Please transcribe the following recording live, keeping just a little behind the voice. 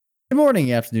Good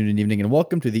morning, afternoon, and evening, and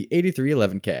welcome to the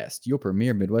 8311 Cast, your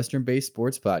premier Midwestern-based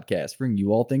sports podcast, bringing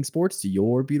you all things sports to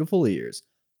your beautiful ears.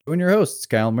 Join your hosts,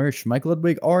 Kyle Mersch, Mike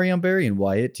Ludwig, Ariane Berry, and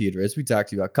Wyatt Teeter as we talk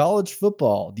to you about college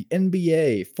football, the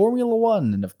NBA, Formula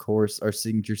One, and of course, our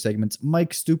signature segments,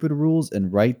 Mike's Stupid Rules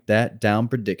and Write That Down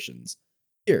Predictions,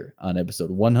 here on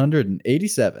episode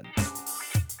 187.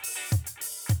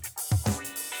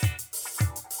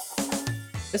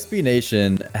 SB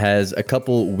Nation has a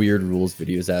couple weird rules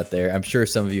videos out there. I'm sure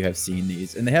some of you have seen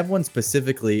these, and they have one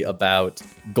specifically about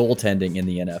goaltending in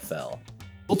the NFL.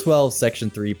 Rule 12, Section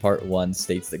 3, Part 1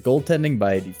 states that goaltending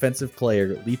by a defensive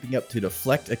player leaping up to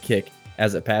deflect a kick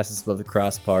as it passes above the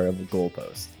crossbar of a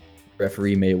goalpost. The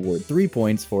referee may award 3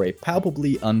 points for a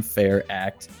palpably unfair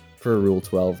act per Rule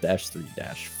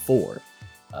 12-3-4.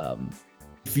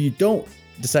 If you don't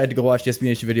decide to go watch the SB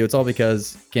Nation video, it's all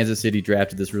because Kansas City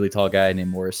drafted this really tall guy named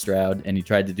Morris Stroud, and he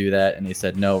tried to do that, and they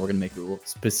said, no, we're going to make a rule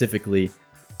specifically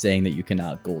saying that you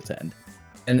cannot goaltend.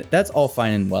 And that's all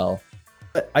fine and well.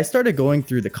 But I started going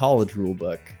through the college rule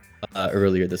book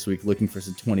earlier this week, looking for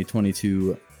some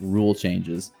 2022 rule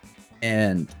changes,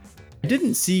 and I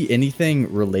didn't see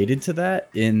anything related to that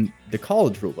in the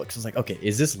college rule book. So I was like, okay,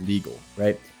 is this legal,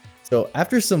 right? So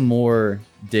after some more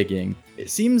digging, it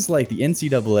seems like the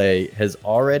NCAA has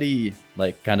already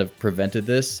kind of prevented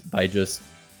this by just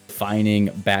defining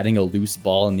batting a loose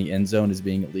ball in the end zone as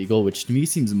being illegal, which to me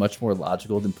seems much more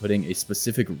logical than putting a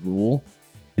specific rule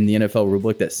in the NFL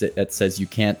rulebook that says you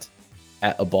can't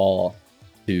bat a ball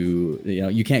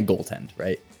you can't goaltend,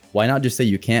 right? Why not just say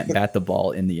you can't bat the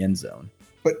ball in the end zone?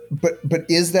 But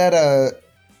is that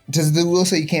does the rule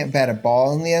say you can't bat a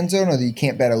ball in the end zone, or that you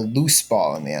can't bat a loose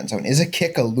ball in the end zone? Is a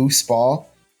kick a loose ball?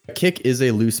 A kick is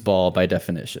a loose ball by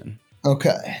definition.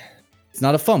 Okay. It's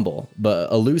not a fumble, but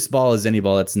a loose ball is any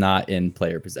ball that's not in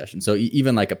player possession. So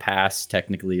even like a pass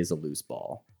technically is a loose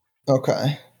ball.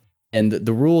 Okay. And the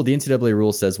NCAA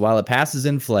rule says, while a pass is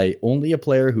in flight, only a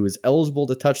player who is eligible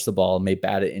to touch the ball may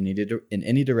bat it in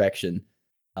any direction.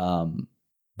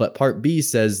 But Part B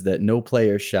says that no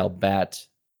player shall bat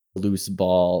a loose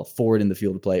ball forward in the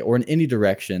field of play or in any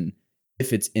direction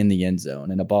if it's in the end zone.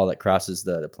 And a ball that crosses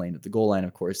the plane of the goal line,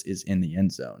 of course, is in the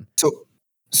end zone.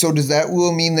 So does that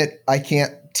rule mean that I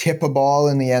can't tip a ball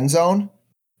in the end zone?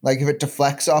 Like if it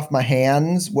deflects off my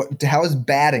hands, how is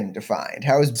batting defined?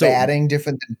 How is batting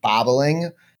different than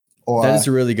bobbling? Or that is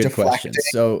a really good question.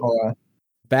 So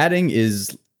batting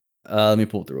is, let me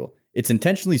pull up the rule. It's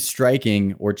intentionally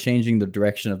striking or changing the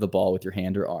direction of the ball with your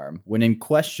hand or arm. When in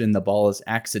question, the ball is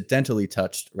accidentally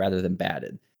touched rather than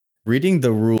batted. Reading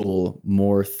the rule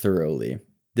more thoroughly,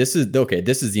 this is the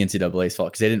NCAA's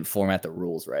fault because they didn't format the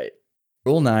rules right.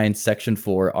 Rule 9, Section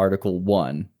 4, Article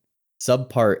 1,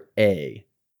 Subpart A,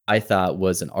 I thought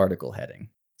was an article heading.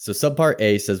 So Subpart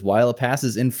A says, while a pass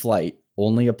is in flight,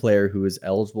 only a player who is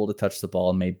eligible to touch the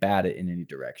ball may bat it in any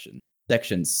direction.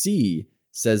 Section C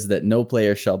says that no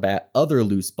player shall bat other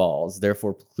loose balls,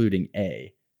 therefore precluding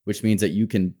A, which means that you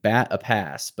can bat a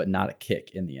pass, but not a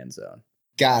kick in the end zone.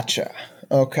 Gotcha.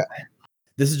 Okay.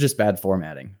 This is just bad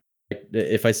formatting.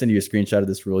 If I send you a screenshot of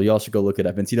this rule, you all should go look it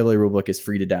up. NCAA rulebook is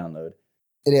free to download.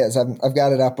 It is. I've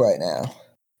got it up right now.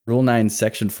 Rule 9,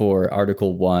 Section 4,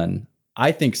 Article 1.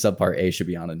 I think Subpart A should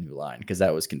be on a new line because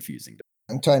that was confusing.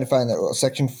 I'm trying to find that rule.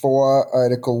 Section 4,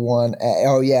 Article 1.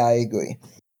 Oh, yeah, I agree.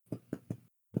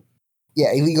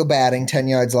 Yeah, illegal batting, 10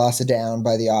 yards loss of down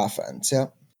by the offense.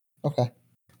 Yep. Okay.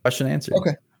 Question answered.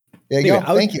 Okay. There you go.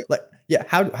 Thank you.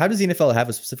 How does the NFL have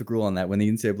a specific rule on that when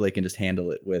the NCAA can just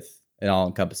handle it with an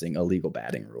all-encompassing illegal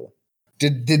batting rule?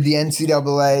 Did the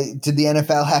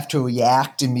NFL have to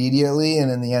react immediately,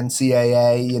 and then the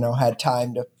NCAA, had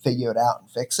time to figure it out and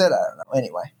fix it? I don't know.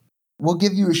 Anyway, we'll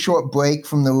give you a short break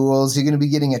from the rules. You're going to be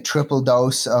getting a triple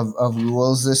dose of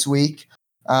rules this week,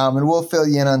 and we'll fill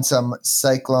you in on some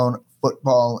Cyclone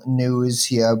football news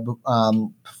here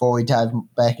before we dive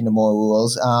back into more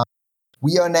rules.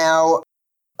 We are now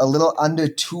a little under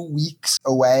 2 weeks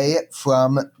away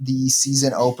from the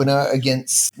season opener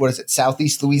against,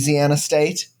 Southeast Louisiana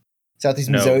State?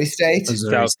 Missouri State?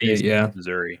 Southeast, yeah.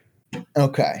 Missouri.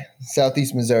 Okay,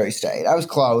 Southeast Missouri State. I was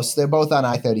close. They're both on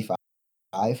I-35.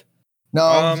 No,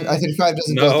 I-35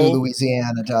 doesn't go through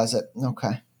Louisiana, does it?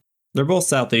 Okay. They're both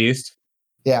Southeast.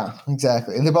 Yeah,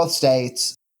 exactly. They're both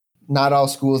states. Not all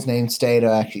schools named state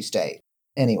are actually state.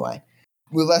 Anyway,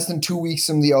 we're less than 2 weeks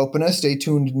from the opener. Stay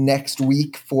tuned next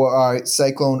week for our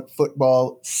Cyclone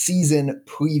football season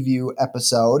preview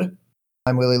episode.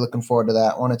 I'm really looking forward to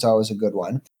that one. It's always a good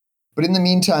one. But in the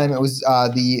meantime, it was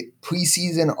the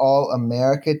preseason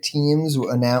All-America teams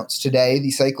were announced today.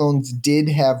 The Cyclones did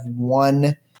have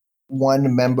one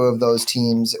one member of those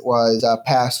teams was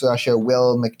pass rusher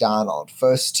Will McDonald.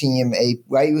 First team,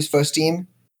 right? He was first team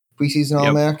preseason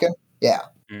All-American? Yeah.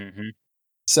 Mm-hmm.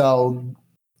 So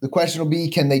the question will be,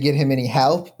 can they get him any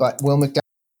help? But Will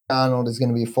McDonald is going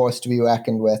to be a force to be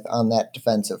reckoned with on that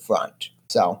defensive front.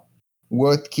 So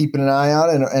worth keeping an eye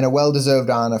on, and a well-deserved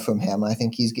honor from him. I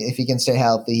think if he can stay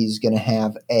healthy, he's going to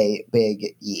have a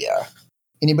big year.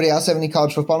 Anybody else have any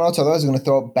college football notes? Otherwise, I'm going to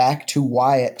throw it back to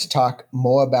Wyatt to talk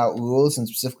more about rules and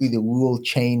specifically the rule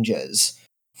changes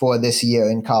for this year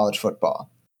in college football.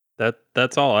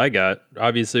 That's all I got.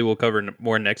 Obviously, we'll cover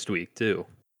more next week, too.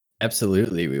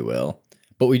 Absolutely, we will.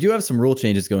 But we do have some rule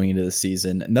changes going into the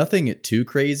season. Nothing too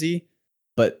crazy,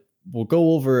 but we'll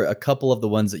go over a couple of the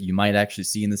ones that you might actually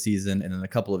see in the season, and then a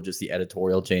couple of just the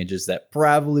editorial changes that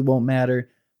probably won't matter.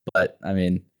 But, I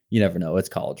mean, you never know. It's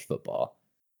college football.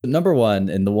 Number one,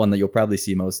 and the one that you'll probably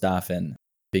see most often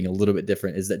being a little bit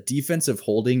different, is that defensive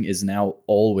holding is now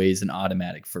always an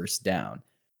automatic first down.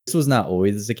 This was not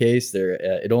always the case.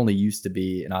 It only used to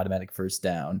be an automatic first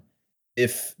down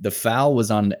if the foul was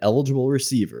on an eligible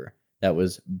receiver that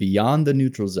was beyond the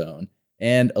neutral zone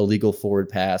and a legal forward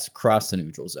pass crossed the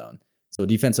neutral zone. So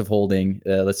defensive holding,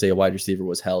 let's say a wide receiver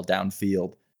was held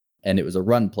downfield and it was a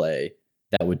run play,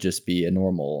 that would just be a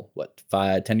normal,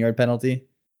 10-yard penalty?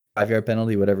 5-yard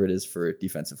penalty, whatever it is for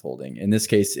defensive holding. In this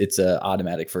case, it's an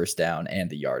automatic first down and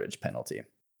the yardage penalty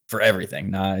for everything,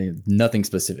 nothing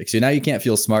specific. So now you can't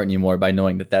feel smart anymore by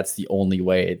knowing that that's the only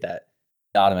way that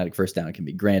the automatic first down can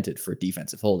be granted for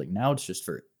defensive holding. Now it's just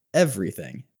for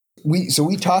everything. We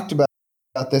talked about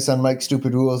this on Mike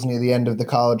Stupid Rules near the end of the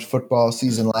college football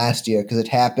season last year because it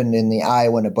happened in the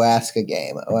Iowa-Nebraska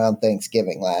game around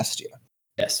Thanksgiving last year.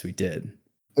 Yes, we did.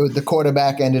 The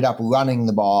quarterback ended up running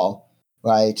the ball,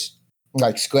 right?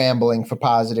 Like scrambling for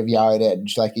positive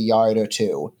yardage, like a yard or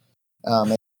two.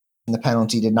 And the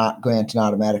penalty did not grant an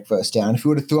automatic first down. If he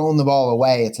would have thrown the ball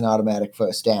away, it's an automatic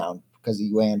first down because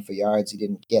he ran for yards. He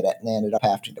didn't get it, and they ended up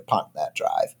having to punt that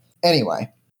drive.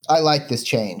 Anyway, I like this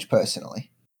change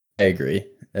personally. I agree.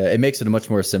 It makes it a much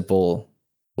more simple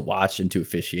to watch and to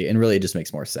officiate, and really it just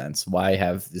makes more sense. Why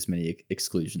have this many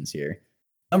exclusions here?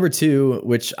 Number two,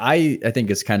 which I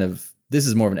think is this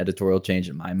is more of an editorial change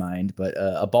in my mind, but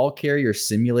a ball carrier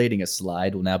simulating a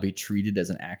slide will now be treated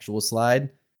as an actual slide.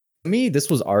 To me, this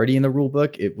was already in the rule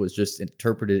book. It was just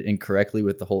interpreted incorrectly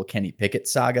with the whole Kenny Pickett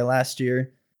saga last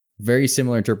year. Very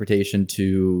similar interpretation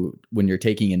to when you're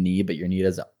taking a knee, but your knee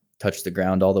doesn't touch the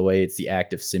ground all the way. It's the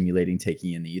act of simulating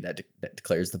taking a knee that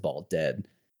declares the ball dead.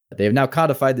 They have now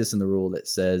codified this in the rule that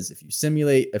says if you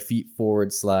simulate a feet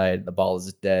forward slide, the ball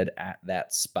is dead at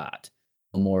that spot.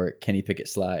 No more Kenny Pickett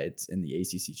slides in the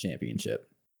ACC championship.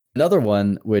 Another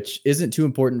one, which isn't too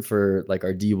important for like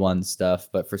our D1 stuff,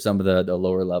 but for some of the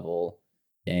lower level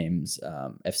games,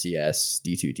 FCS,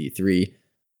 D2, D3,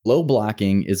 low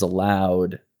blocking is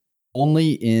allowed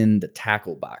only in the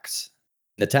tackle box.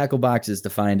 The tackle box is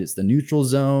defined as the neutral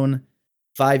zone,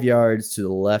 5 yards to the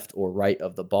left or right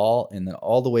of the ball, and then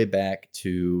all the way back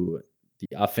to the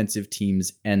offensive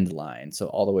team's end line. So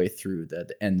all the way through the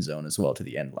end zone as well to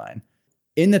the end line.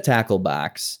 In the tackle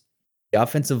box, the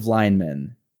offensive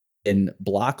lineman can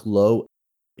block low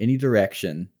any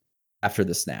direction after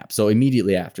the snap. So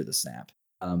immediately after the snap.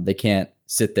 They can't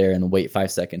sit there and wait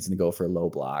 5 seconds and go for a low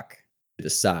block to the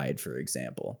side, for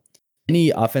example.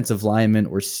 Any offensive lineman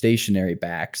or stationary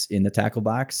backs in the tackle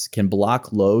box can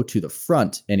block low to the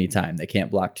front anytime. They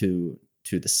can't block to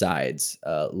the sides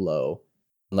low,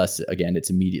 unless, again,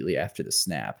 it's immediately after the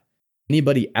snap.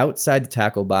 Anybody outside the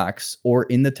tackle box or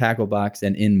in the tackle box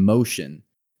and in motion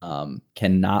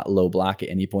cannot low block at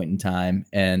any point in time.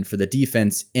 And for the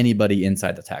defense, anybody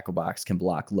inside the tackle box can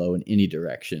block low in any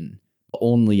direction, but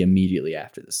only immediately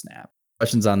after the snap.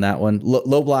 Questions on that one?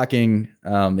 Low blocking,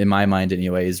 in my mind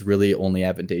anyway, is really only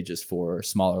advantageous for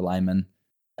smaller linemen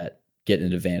that get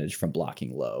an advantage from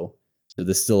blocking low. So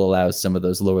this still allows some of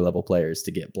those lower level players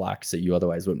to get blocks that you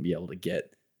otherwise wouldn't be able to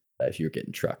get if you're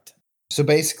getting trucked. So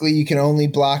basically you can only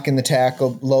block in the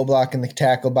tackle, low block in the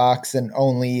tackle box, and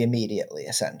only immediately,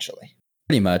 essentially.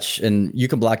 Pretty much. And you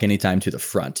can block anytime to the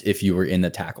front if you were in the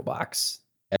tackle box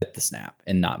at the snap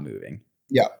and not moving.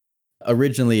 Yeah.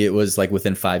 Originally, it was like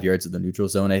within 5 yards of the neutral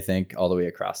zone, I think, all the way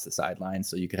across the sideline.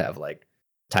 So you could have like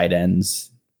tight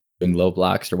ends doing low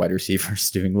blocks or wide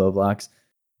receivers doing low blocks.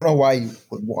 I don't know why you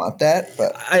would want that,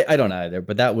 but I don't either.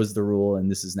 But that was the rule, and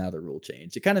this is now the rule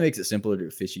change. It kind of makes it simpler to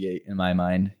officiate in my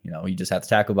mind. You know, you just have the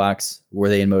tackle box. Were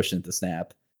they in motion at the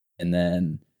snap? And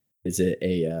then is it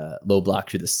a low block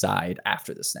to the side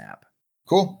after the snap?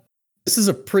 Cool. This is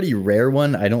a pretty rare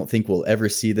one. I don't think we'll ever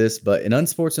see this, but an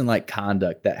unsportsmanlike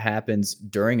conduct that happens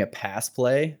during a pass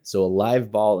play, so a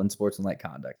live ball unsportsmanlike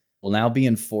conduct, will now be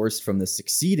enforced from the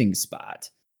succeeding spot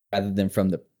rather than from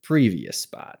the previous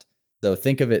spot. So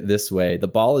think of it this way. The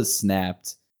ball is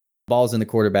snapped. The ball's in the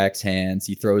quarterback's hands.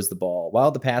 He throws the ball. While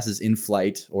the pass is in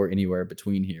flight or anywhere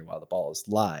between here while the ball is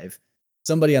live,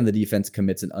 somebody on the defense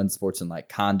commits an unsportsmanlike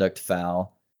conduct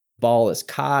foul. Ball is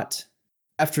caught.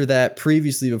 After that,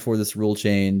 previously before this rule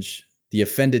change, the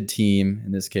offended team,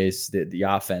 in this case, the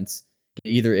offense,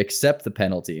 can either accept the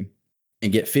penalty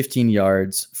and get 15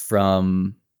 yards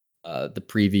from the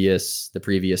previous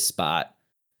spot,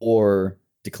 or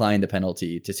decline the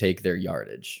penalty to take their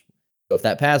yardage. So if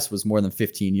that pass was more than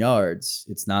 15 yards,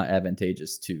 it's not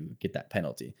advantageous to get that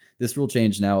penalty. This rule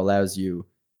change now allows you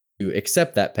to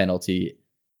accept that penalty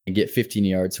and get 15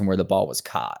 yards from where the ball was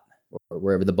caught or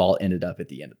wherever the ball ended up at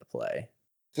the end of the play.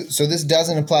 So this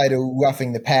doesn't apply to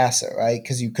roughing the passer, right?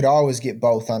 Because you could always get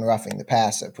both on roughing the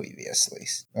passer previously,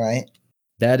 right?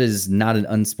 That is not an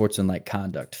unsportsmanlike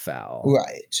conduct foul.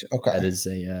 Right. Okay. That is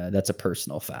that's a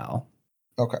personal foul.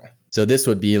 Okay. So this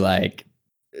would be like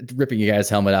ripping a guy's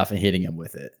helmet off and hitting him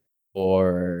with it,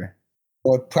 or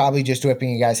probably just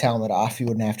ripping a guy's helmet off. You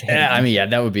wouldn't have to hit him. I mean, yeah,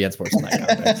 that would be unsportsmanlike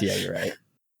conduct. Yeah, you're right.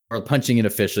 Or punching an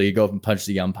official. You go up and punch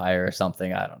the umpire or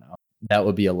something. I don't know. That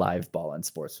would be a live ball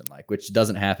unsportsmanlike, which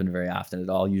doesn't happen very often at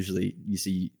all. Usually you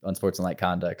see unsportsmanlike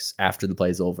conducts after the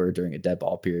play's over during a dead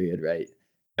ball period, right?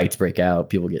 Fights break out,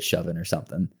 people get shoving or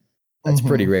something. That's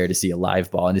pretty rare to see a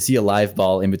live ball. And to see a live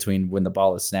ball in between when the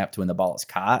ball is snapped to when the ball is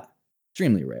caught,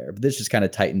 extremely rare. But this just kind of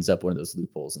tightens up one of those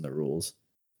loopholes in the rules.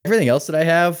 Everything else that I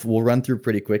have, we'll run through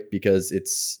pretty quick because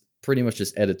it's pretty much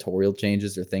just editorial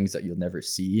changes or things that you'll never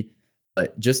see.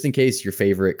 But just in case your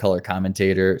favorite color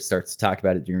commentator starts to talk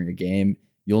about it during a game,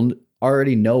 you'll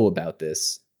already know about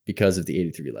this because of the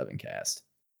 8311 cast.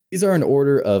 These are in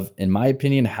order of, in my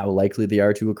opinion, how likely they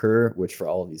are to occur, which for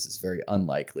all of these is very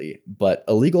unlikely. But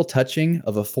illegal touching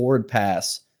of a forward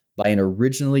pass by an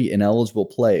originally ineligible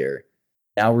player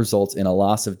now results in a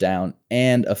loss of down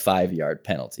and a 5-yard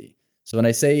penalty. So when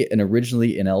I say an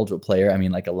originally ineligible player, I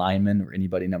mean like a lineman or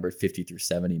anybody numbered 50 through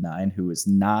 79 who is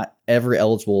not ever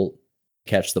eligible to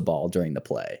catch the ball during the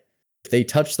play. If they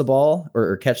touch the ball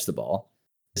or catch the ball,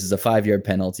 this is a 5-yard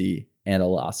penalty and a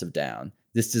loss of down.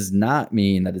 This does not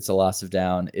mean that it's a loss of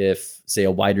down if, say,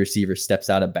 a wide receiver steps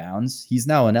out of bounds. He's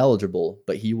now ineligible,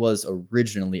 but he was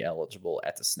originally eligible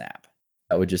at the snap.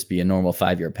 That would just be a normal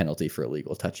 5-yard penalty for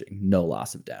illegal touching, no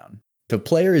loss of down. If a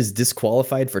player is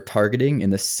disqualified for targeting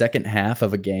in the second half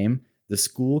of a game, the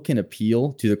school can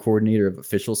appeal to the coordinator of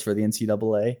officials for the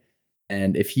NCAA.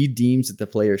 And if he deems that the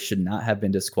player should not have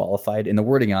been disqualified, and the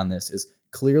wording on this is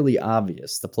clearly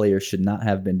obvious, the player should not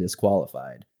have been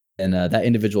disqualified, and that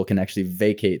individual can actually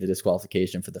vacate the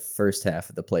disqualification for the first half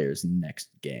of the player's next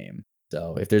game.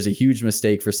 So if there's a huge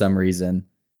mistake for some reason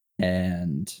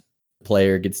and the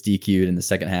player gets DQ'd in the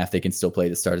second half, they can still play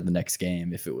the start of the next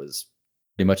game if it was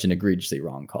pretty much an egregiously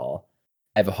wrong call.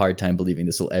 I have a hard time believing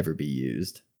this will ever be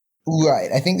used. Right.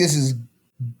 I think this is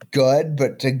good,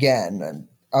 but again,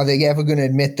 are they ever going to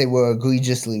admit they were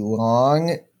egregiously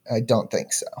wrong? I don't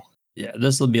think so. Yeah,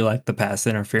 this will be like the pass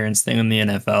interference thing in the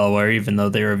NFL where even though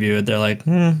they review it, they're like,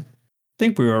 I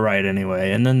think we were right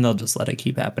anyway. And then they'll just let it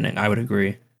keep happening. I would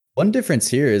agree. One difference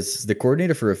here is the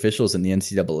coordinator for officials in the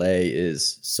NCAA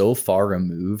is so far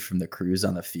removed from the crews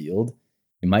on the field,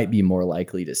 you might be more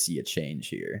likely to see a change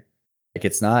here. Like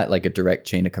it's not like a direct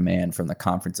chain of command from the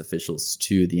conference officials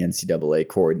to the NCAA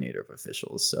coordinator of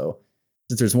officials. So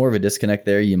since there's more of a disconnect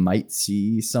there, you might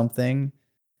see something.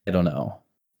 I don't know.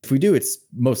 If we do, it's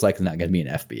most likely not going to be an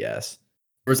FBS.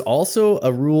 There's also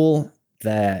a rule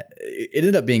that it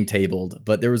ended up being tabled,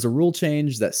 but there was a rule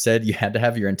change that said you had to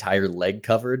have your entire leg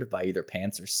covered by either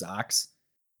pants or socks.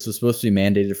 This was supposed to be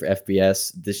mandated for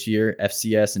FBS this year,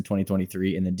 FCS in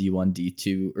 2023, and then D1,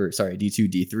 D2,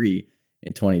 D2, D3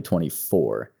 in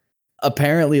 2024.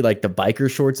 Apparently, like the biker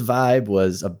shorts vibe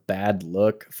was a bad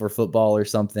look for football or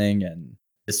something, and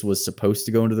this was supposed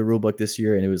to go into the rule book this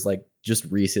year, and it was like just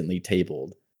recently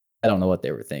tabled. I don't know what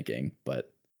they were thinking,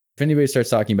 but if anybody starts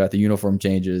talking about the uniform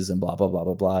changes and blah, blah, blah,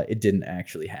 blah, blah, it didn't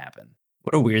actually happen.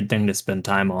 What a weird thing to spend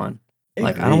time on.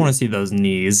 Like, I don't want to see those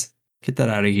knees. Get that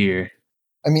out of here.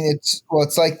 I mean, it's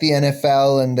like the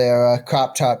NFL and their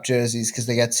crop top jerseys because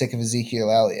they got sick of Ezekiel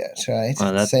Elliott, right?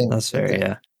 Oh, that's fair,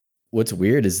 yeah. What's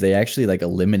weird is they actually like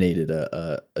eliminated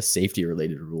a safety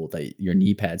related rule that your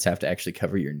knee pads have to actually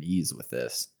cover your knees with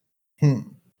this.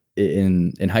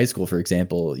 In high school, for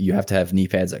example, you have to have knee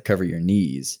pads that cover your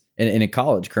knees. And in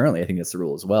college, currently, I think that's the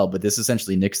rule as well. But this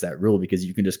essentially nicks that rule because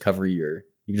you can just you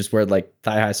can just wear like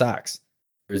thigh-high socks.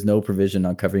 There's no provision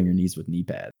on covering your knees with knee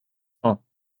pads. Huh.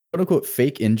 "Quote unquote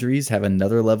fake injuries have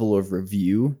another level of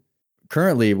review."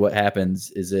 Currently, what happens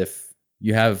is if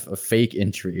you have a fake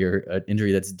injury or an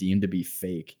injury that's deemed to be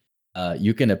fake,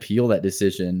 you can appeal that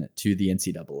decision to the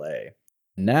NCAA.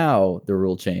 Now, the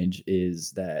rule change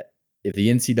is that if the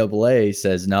NCAA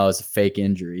says, no, it's a fake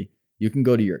injury, you can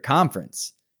go to your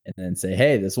conference and then say,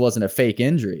 hey, this wasn't a fake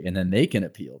injury. And then they can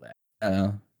appeal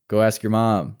that. Go ask your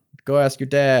mom. Go ask your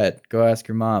dad. Go ask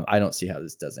your mom. I don't see how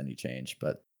this does any change,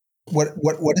 but What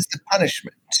is the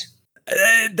punishment?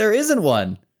 there isn't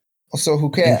one. So who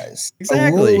cares?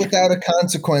 Exactly. A rule without a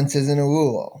consequence isn't a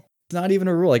rule. It's not even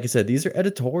a rule. Like I said, these are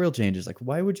editorial changes. Like,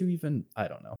 why would you even? I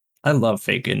don't know. I love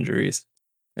fake injuries.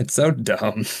 It's so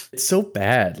dumb. It's so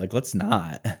bad. Like, let's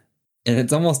not. And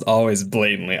it's almost always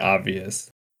blatantly obvious.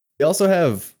 We also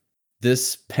have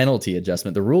this penalty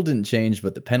adjustment. The rule didn't change,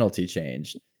 but the penalty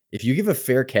changed. If you give a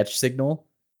fair catch signal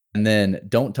and then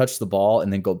don't touch the ball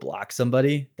and then go block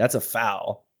somebody, that's a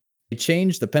foul. They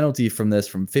changed the penalty from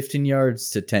 15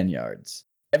 yards to 10 yards.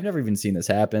 I've never even seen this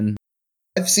happen.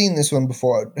 I've seen this one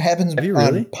before. It happens Have you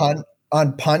really?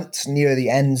 on punts near the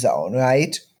end zone,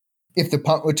 right? If the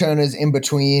punt returner's in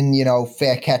between,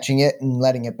 fair catching it and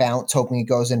letting it bounce, hoping it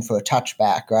goes in for a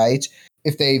touchback, right?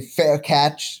 If they fair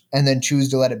catch and then choose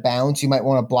to let it bounce, you might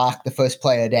want to block the first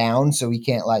player down so he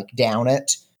can't down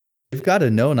it. You've got to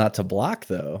know not to block,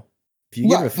 though. If you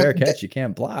give a fair catch, you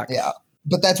can't block. Yeah,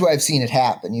 but that's where I've seen it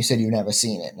happen. You said you've never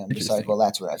seen it, and I'm just like, well,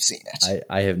 that's where I've seen it.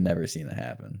 I have never seen it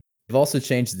happen. They've also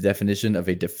changed the definition of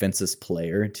a defenseless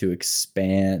player to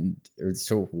expand.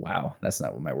 Wow, that's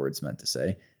not what my words meant to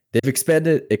say. They've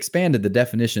expanded the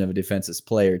definition of a defenseless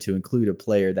player to include a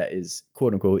player that is,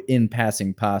 quote unquote, in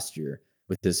passing posture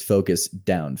with his focus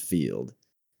downfield.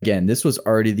 Again, this was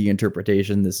already the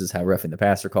interpretation. This is how roughing the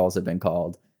passer calls have been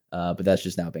called, but that's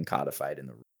just now been codified in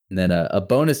the rule. And then a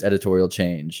bonus editorial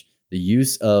change: the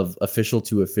use of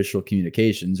official-to-official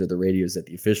communications, or the radios that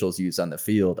the officials use on the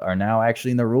field, are now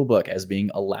actually in the rule book as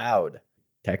being allowed.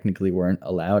 Technically weren't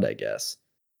allowed, I guess.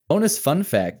 Bonus fun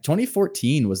fact: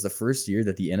 2014 was the first year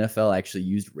that the NFL actually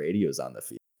used radios on the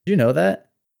field. Did you know that?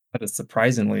 That is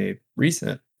surprisingly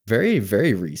recent. Very,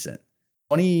 very recent.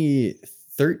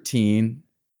 2013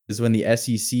 is when the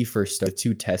SEC first started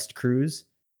 2 test crews.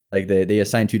 Like they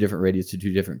assigned 2 different radios to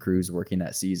 2 different crews working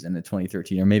that season in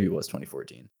 2013, or maybe it was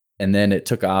 2014. And then it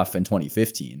took off in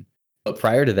 2015. But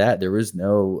prior to that, there was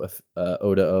no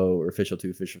O-to-O or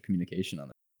official-to-official communication on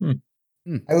it.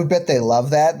 I would bet they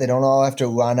love that. They don't all have to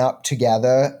run up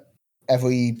together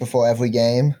before every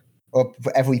game or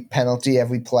every penalty,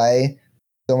 every play.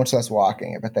 So much less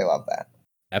walking. I bet they love that.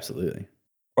 Absolutely.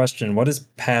 Question: what is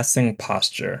passing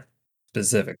posture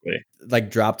specifically?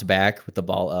 Like dropped back with the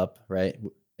ball up, right?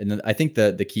 And then I think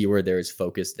the key word there is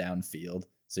focus downfield.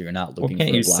 So you're not looking for a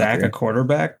blocker. Can't you sack a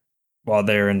quarterback while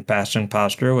they're in passing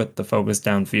posture with the focus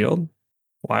downfield?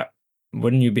 Why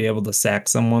wouldn't you be able to sack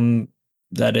someone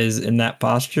that is in that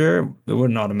posture? It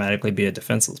wouldn't automatically be a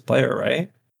defenseless player, right?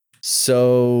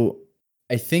 So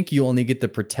I think you only get the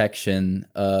protection.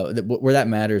 Where that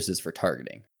matters is for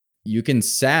targeting. You can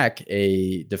sack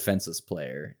a defenseless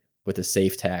player with a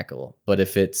safe tackle, but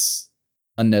if it's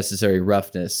unnecessary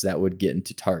roughness, that would get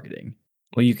into targeting.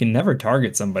 Well, you can never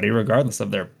target somebody regardless of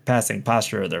their passing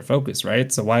posture or their focus,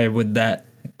 right? So why would that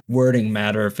wording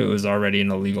matter if it was already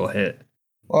an illegal hit?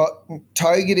 Well,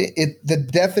 the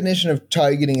definition of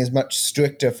targeting is much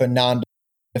stricter for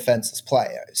non-defenseless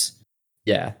players.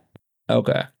 Yeah.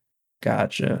 Okay.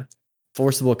 Gotcha.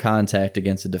 Forcible contact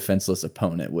against a defenseless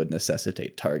opponent would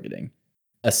necessitate targeting.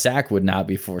 A sack would not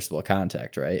be forcible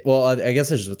contact, right? Well, I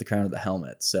guess it's just with the crown of the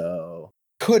helmet, so...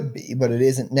 Could be, but it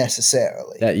isn't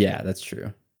necessarily. That's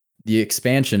true. The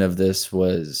expansion of this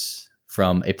was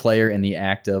from a player in the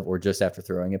act of or just after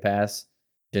throwing a pass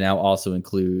to now also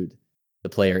include the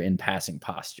player in passing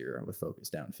posture with focus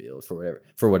downfield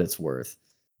for what it's worth.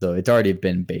 So it's already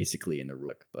been basically in the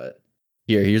rule, but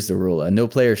here's the rule. No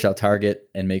player shall target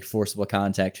and make forcible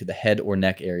contact to the head or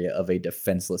neck area of a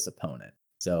defenseless opponent.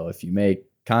 So if you make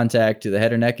contact to the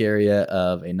head or neck area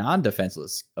of a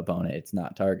non-defenseless opponent, it's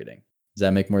not targeting. Does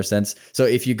that make more sense? So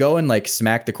if you go and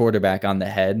smack the quarterback on the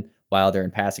head while they're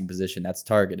in passing position, that's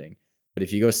targeting. But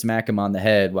if you go smack him on the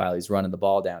head while he's running the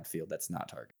ball downfield, that's not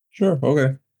targeting. Sure.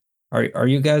 Okay. Are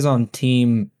you guys on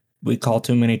team we call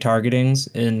too many targetings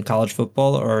in college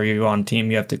football, or are you on team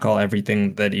you have to call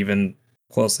everything that even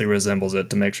closely resembles it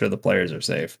to make sure the players are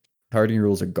safe? Targeting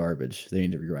rules are garbage. They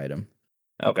need to rewrite them.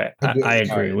 Okay. I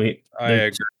agree. I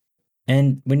agree.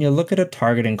 And when you look at a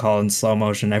targeting call in slow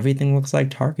motion, everything looks like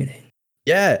targeting.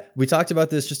 Yeah, we talked about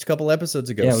this just a couple episodes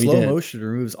ago. Yeah, we Slow did. motion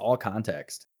removes all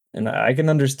context. And I can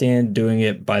understand doing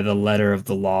it by the letter of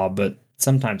the law, but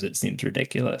sometimes it seems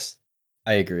ridiculous.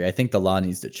 I agree. I think the law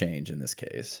needs to change in this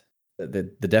case. The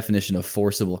definition of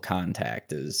forcible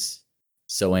contact is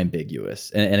so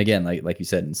ambiguous. And again, like you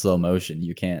said, in slow motion,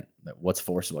 you can't. What's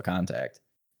forcible contact?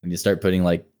 When you start putting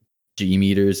like G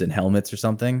meters in helmets or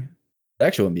something, that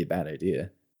actually wouldn't be a bad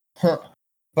idea. Huh.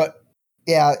 But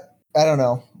yeah, I don't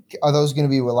know. Are those going to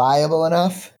be reliable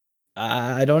enough?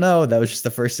 I don't know. That was just the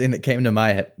first thing that came to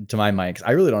my mind. 'Cause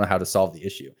I really don't know how to solve the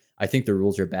issue. I think the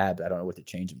rules are bad, but I don't know what to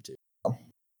change them to.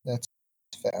 That's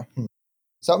fair.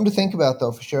 Something to think about,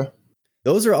 though, for sure.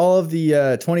 Those are all of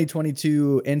the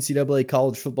 2022 NCAA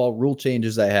college football rule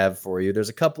changes I have for you. There's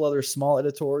a couple other small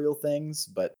editorial things,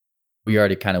 but we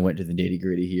already kind of went to the nitty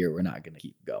gritty here. We're not going to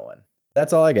keep going.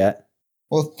 That's all I got.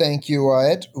 Well, thank you,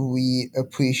 Wyatt. We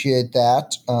appreciate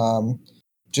that.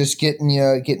 Just getting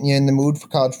you in the mood for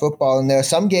college football. And there are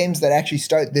some games that actually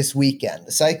start this weekend.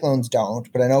 The Cyclones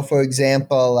don't, but I know, for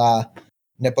example,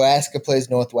 Nebraska plays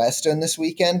Northwestern this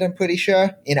weekend, I'm pretty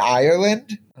sure, in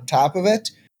Ireland on top of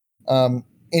it.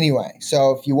 Anyway,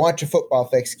 so if you want your football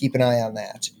fix, keep an eye on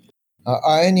that.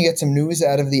 Ian, you get some news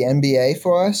out of the NBA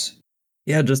for us?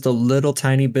 Yeah, just a little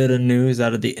tiny bit of news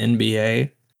out of the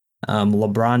NBA.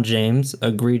 LeBron James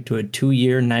agreed to a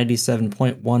 2-year,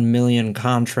 $97.1 million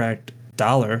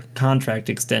contract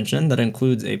extension that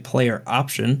includes a player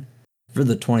option for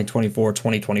the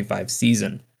 2024-2025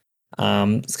 season.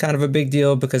 It's kind of a big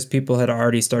deal because people had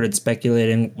already started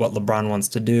speculating what LeBron wants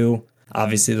to do.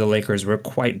 Obviously, the Lakers were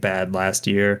quite bad last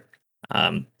year.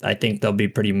 I think they'll be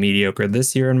pretty mediocre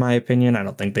this year, in my opinion. I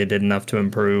don't think they did enough to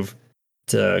improve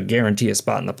to guarantee a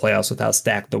spot in the playoffs with how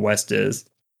stacked the West is.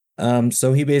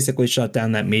 So he basically shut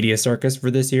down that media circus for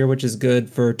this year, which is good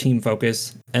for team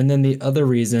focus. And then the other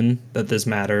reason that this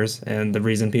matters, and the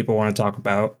reason people want to talk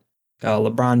about,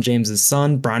 LeBron James's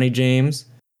son, Bronny James,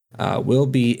 will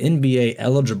be NBA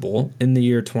eligible in the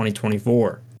year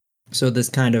 2024. So this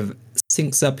kind of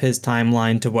syncs up his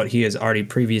timeline to what he has already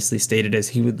previously stated as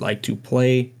he would like to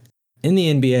play in the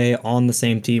NBA on the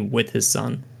same team with his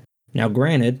son. Now,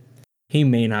 granted, he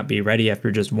may not be ready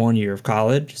after just 1 year of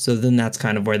college, so then that's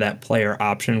kind of where that player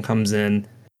option comes in,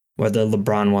 whether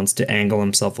LeBron wants to angle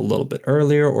himself a little bit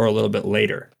earlier or a little bit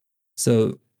later.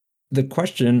 So the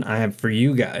question I have for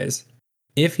you guys,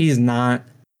 if he's not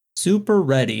super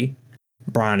ready,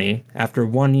 Bronny, after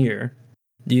 1 year,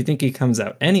 do you think he comes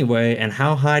out anyway, and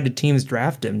how high do teams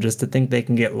draft him just to think they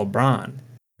can get LeBron?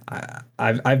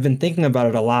 I've been thinking about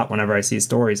it a lot whenever I see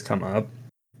stories come up,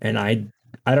 and I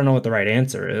don't know what the right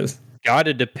answer is.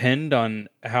 Gotta depend on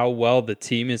how well the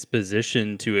team is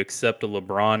positioned to accept a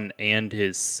LeBron and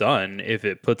his son if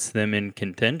it puts them in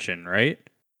contention, right?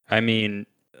 I mean,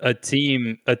 a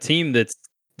team that's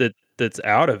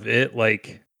out of it,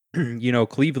 like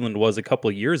Cleveland was a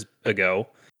couple years ago,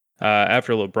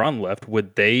 after LeBron left,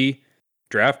 would they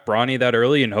draft Bronny that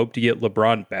early and hope to get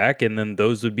LeBron back, and then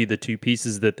those would be the two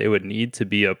pieces that they would need to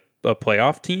be a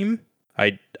playoff team?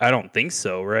 I don't think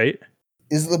so, right?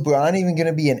 Is LeBron even going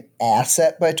to be an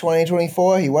asset by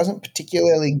 2024? He wasn't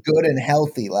particularly good and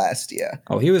healthy last year.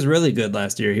 Oh, he was really good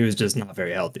last year. He was just not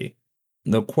very healthy.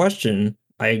 The question,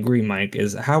 I agree, Mike,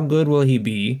 is how good will he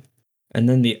be? And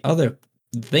then the other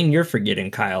thing you're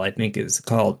forgetting, Kyle, I think is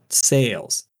called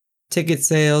sales. Ticket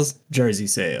sales, jersey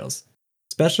sales.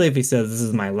 Especially if he says this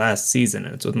is my last season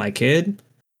and it's with my kid.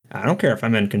 I don't care if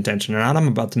I'm in contention or not. I'm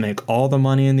about to make all the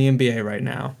money in the NBA right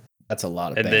now. That's a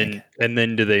lot of and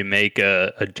then do they make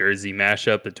a jersey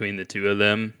mashup between the two of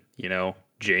them?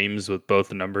 James with both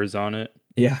the numbers on it.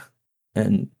 Yeah,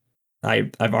 and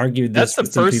I've argued this. That's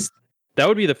the first. That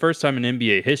would be the first time in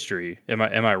NBA history. Am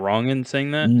I wrong in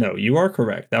saying that? No, you are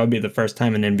correct. That would be the first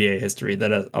time in NBA history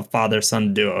that a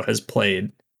father-son duo has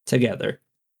played together.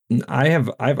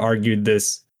 I've argued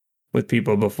this with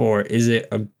people before. Is it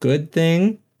a good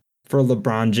thing for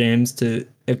LeBron James to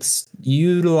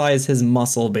utilize his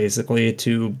muscle basically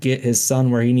to get his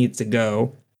son where he needs to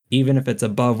go, even if it's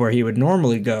above where he would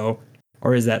normally go?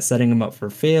 Or is that setting him up for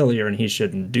failure and he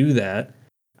shouldn't do that?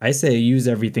 I say use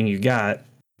everything you got,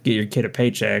 get your kid a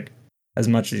paycheck as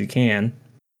much as you can.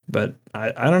 But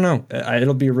I don't know.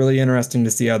 It'll be really interesting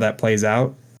to see how that plays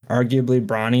out. Arguably,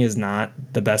 Bronny is not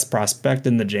the best prospect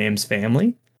in the James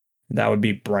family. That would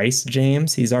be Bryce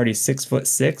James. He's already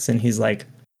 6'6" and he's like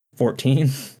 14.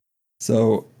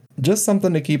 So just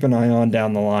something to keep an eye on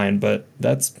down the line, but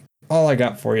that's all I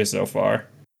got for you so far.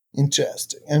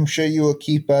 Interesting. I'm sure you will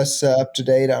keep us up to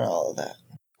date on all of that.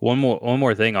 One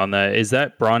more thing on that. Is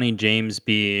that Bronny James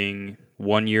being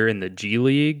 1 year in the G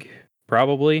League,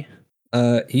 probably.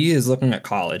 He is looking at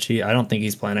college. I don't think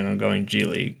he's planning on going G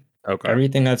League. Okay.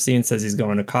 Everything I've seen says he's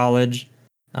going to college.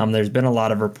 There's been a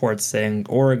lot of reports saying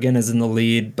Oregon is in the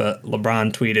lead, but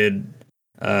LeBron tweeted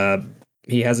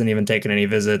he hasn't even taken any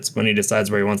visits. When he decides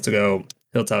where he wants to go,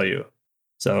 he'll tell you.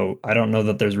 So I don't know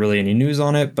that there's really any news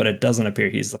on it, but it doesn't appear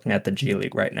he's looking at the G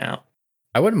League right now.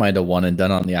 I wouldn't mind a one and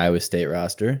done on the Iowa State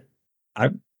roster.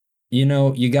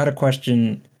 You got to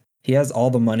question. He has all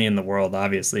the money in the world,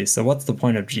 obviously. So what's the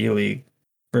point of G League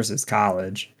versus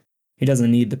college? He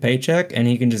doesn't need the paycheck, and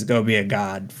he can just go be a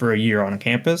god for a year on a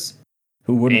campus.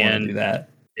 Who wouldn't want to do that?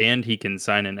 And he can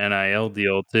sign an NIL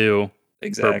deal too,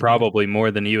 Exactly. for probably more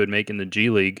than he would make in the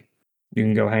G League. You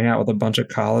can go hang out with a bunch of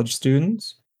college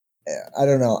students. Yeah, I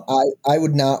don't know. I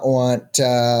would not want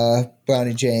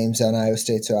Bronny James on Iowa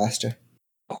State's roster.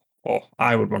 Oh,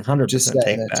 I would 100% Just take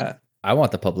saying it. that. I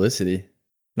want the publicity.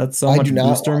 That's so I much do not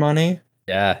booster want- money.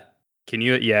 Yeah. Can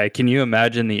you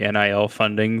imagine the NIL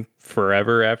funding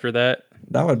forever after that?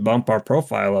 That would bump our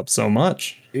profile up so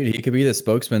much. Dude, he could be the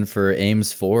spokesman for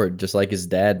Ames Ford, just like his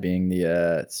dad being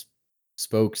the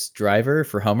spokes driver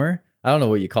for Hummer. I don't know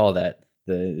what you call that.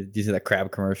 Do you see that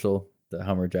crab commercial? The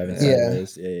Hummer driving Yeah.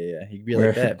 sideways. Yeah. He could be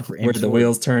like that. For Where Ames the Ford.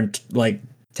 wheels turn like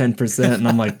 10%, and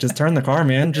I'm like, just turn the car,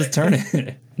 man. Just turn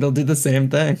it. They'll do the same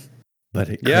thing. But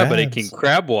it But it can crabs.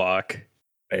 crab walk.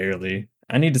 Barely.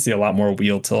 I need to see a lot more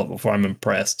wheel tilt before I'm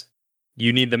impressed.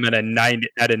 You need them at a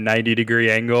 90-degree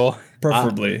angle.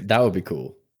 Preferably. That would be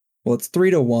cool. Well, it's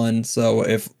 3-1. So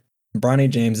if Bronny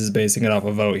James is basing it off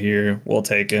a vote here, we'll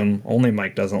take him. Only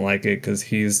Mike doesn't like it because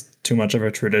he's too much of a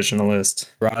traditionalist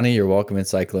Ronnie, you're welcome in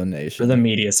Cyclone for Nation. the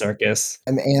media circus.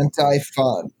 I'm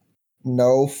anti-fun.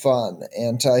 No fun.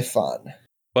 Anti-fun.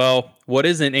 Well, what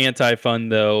isn't anti-fun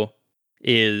though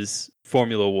is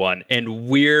Formula One, and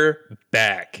we're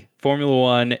back. Formula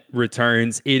One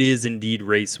returns. It is indeed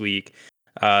race week.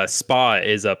 Spa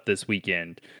is up this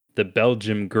weekend. The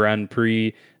Belgium Grand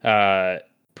Prix,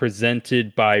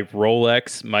 presented by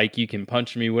Rolex. Mike, you can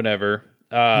punch me whenever.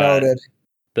 Noted.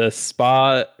 The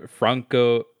Spa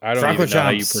Franco. I don't even know how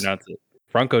you Francorchamps. pronounce it.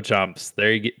 Francorchamps.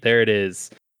 There it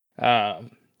is.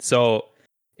 So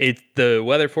it's the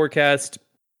weather forecast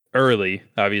early.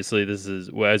 Obviously, this is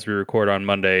as we record on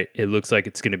Monday. It looks like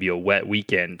it's going to be a wet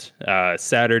weekend.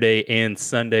 Saturday and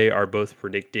Sunday are both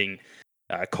predicting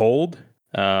cold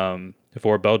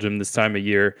for Belgium this time of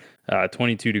year.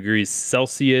 22 degrees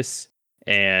Celsius,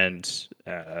 and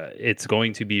it's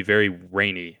going to be very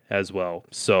rainy as well.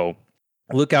 So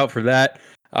look out for that.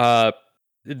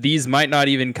 These might not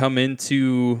even come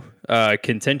into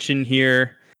contention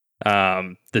here.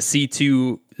 The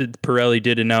C2, Pirelli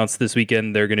did announce this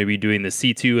weekend they're going to be doing the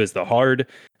C2 as the hard,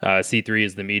 C3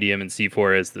 as the medium, and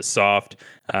C4 as the soft.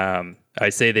 I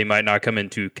say they might not come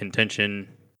into contention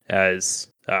as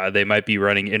they might be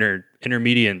running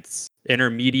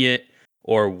intermediate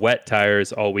or wet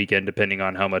tires all weekend, depending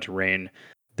on how much rain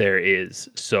there is.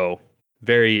 So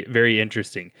very, very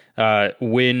interesting.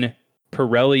 When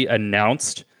Pirelli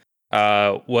announced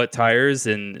what tires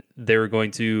and they were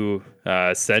going to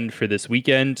send for this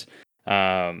weekend,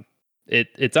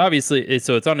 it's obviously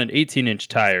so it's on an 18-inch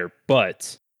tire,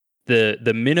 but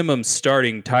the minimum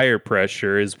starting tire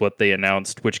pressure is what they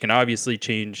announced, which can obviously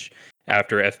change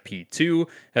after FP2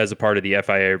 as a part of the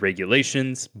FIA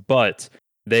regulations. But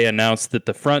they announced that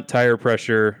the front tire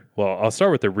pressure, well, I'll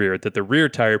start with the rear, that the rear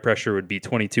tire pressure would be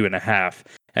 22.5,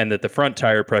 and that the front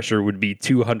tire pressure would be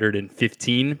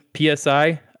 215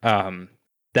 psi.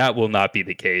 That will not be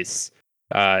the case.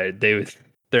 They're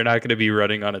not going to be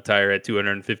running on a tire at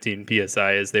 215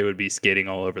 psi, as they would be skating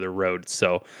all over the road.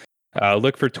 So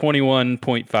look for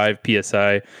 21.5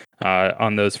 psi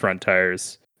on those front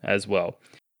tires as well.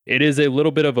 It is a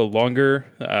little bit of a longer,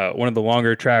 one of the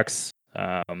longer tracks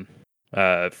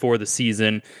for the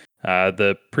season.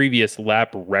 The previous lap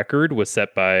record was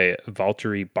set by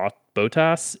Valtteri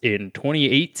Bottas in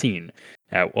 2018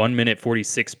 at 1 minute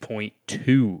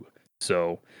 46.2.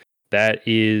 So that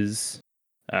is,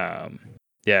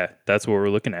 that's what we're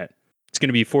looking at. It's going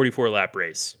to be a 44 lap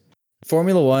race.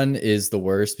 Formula One is the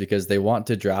worst because they want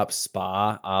to drop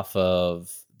Spa off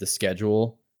of the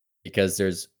schedule because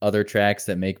there's other tracks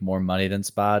that make more money than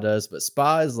Spa does. But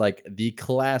Spa is like the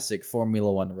classic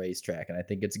Formula One racetrack, and I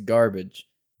think it's garbage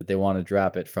that they want to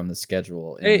drop it from the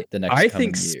schedule in the next I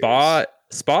coming think years.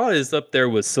 Spa is up there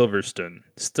with Silverstone.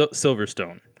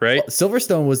 Silverstone, right? Well,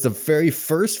 Silverstone was the very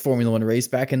first Formula One race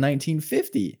back in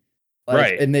 1950.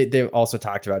 Right. And they also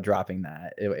talked about dropping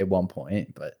that at one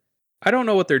point, but I don't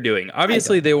know what they're doing.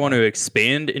 Obviously, they want to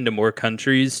expand into more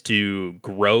countries to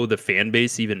grow the fan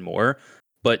base even more,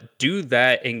 but do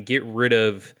that and get rid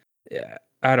of Yeah,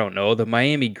 I don't know. The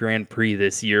Miami Grand Prix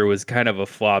this year was kind of a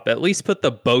flop. At least put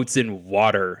the boats in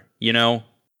water, you know?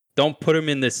 Don't put them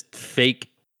in this fake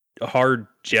hard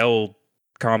gel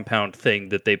compound thing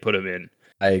that they put them in.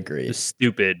 I agree. Just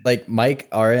stupid. Like Mike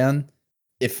Arian,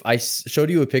 if I showed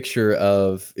you a picture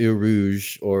of Eau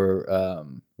Rouge or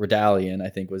Redalian, I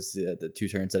think was the two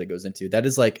turns that it goes into, that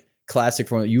is like classic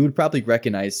Formula. You would probably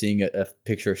recognize seeing a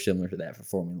picture similar to that for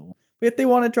Formula One. But yet they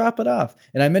want to drop it off.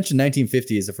 And I mentioned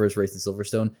 1950 is the first race in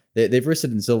Silverstone. They've raced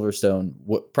it in Silverstone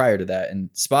prior to that. And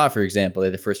Spa, for example, they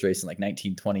had the first race in like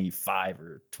 1925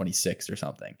 or 26 or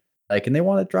something. Like, and they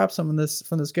want to drop some of this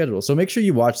from the schedule. So make sure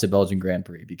you watch the Belgian Grand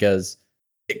Prix because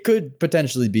it could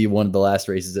potentially be one of the last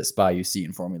races at Spa you see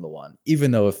in Formula One. Even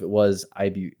though if it was,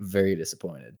 I'd be very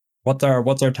disappointed. What's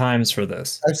our times for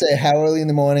this? I'd say how early in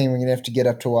the morning we're going to have to get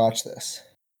up to watch this.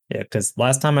 Yeah, because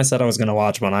last time I said I was going to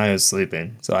watch when I was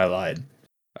sleeping, so I lied.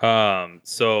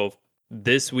 So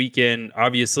this weekend,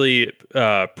 obviously,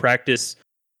 practice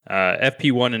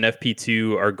FP1 and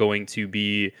FP2 are going to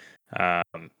be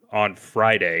on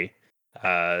Friday.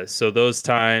 So those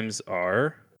times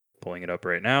are, pulling it up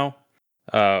right now.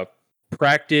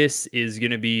 Practice is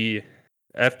going to be,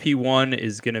 FP1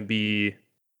 is going to be,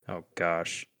 oh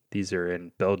gosh, these are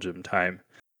in Belgium time.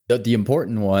 The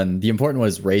important one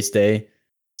is race day,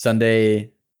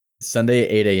 Sunday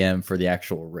 8 a.m. for the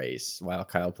actual race. While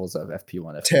Kyle pulls up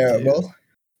FP1, FP2. Terrible.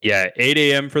 Yeah, 8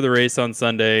 a.m. for the race on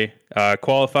Sunday.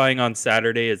 Qualifying on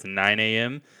Saturday is 9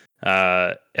 a.m.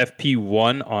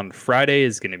 FP1 on Friday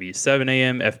is going to be 7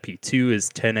 a.m. FP2 is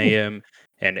 10 a.m.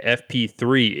 And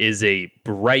FP3 is a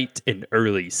bright and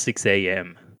early 6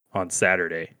 a.m. on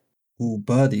Saturday. Ooh,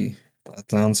 buddy. That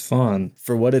sounds fun.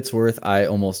 For what it's worth, I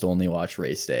almost only watch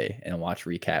race day and watch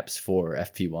recaps for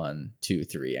FP1, 2,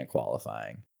 3, and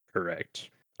qualifying. Correct.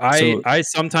 I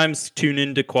sometimes tune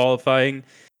into qualifying.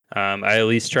 I at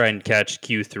least try and catch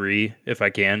Q3 if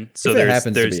I can. So there's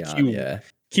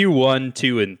Q1,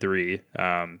 2, and 3.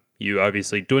 You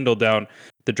obviously dwindle down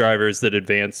the drivers that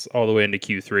advance all the way into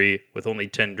Q3 with only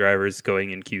 10 drivers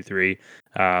going in Q3.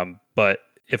 But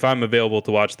if I'm available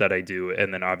to watch that, I do.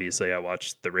 And then obviously I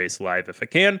watch the race live if I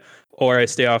can, or I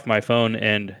stay off my phone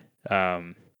and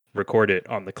record it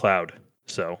on the cloud.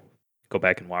 So go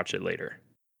back and watch it later.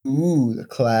 Ooh, the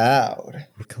cloud.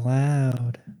 The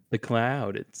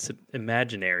cloud. It's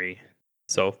imaginary.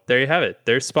 So there you have it.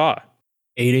 There's Spa.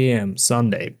 8 a.m.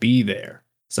 Sunday. Be there.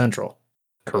 Central.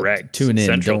 Correct. Tune in.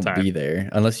 Central Don't time. be there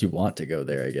unless you want to go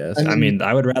there, I guess. I I mean,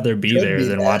 I would rather be Could there be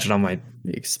than that. watch it on my It'd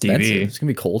be expensive. TV. It's gonna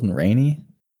be cold and rainy.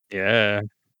 Yeah. I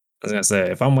was going to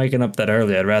say, if I'm waking up that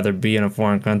early, I'd rather be in a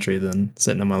foreign country than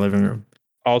sitting in my living room.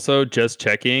 Also, just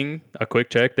checking, a quick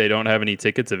check, they don't have any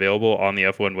tickets available on the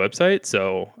F1 website,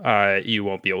 so you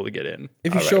won't be able to get in.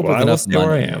 If you All show right, up well, with I will enough stay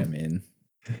where I money, am. I mean,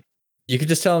 you could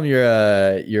just tell them you're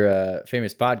a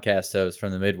famous podcast host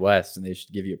from the Midwest, and they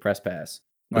should give you a press pass.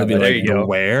 I'd be there like, you go.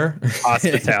 where?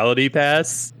 Hospitality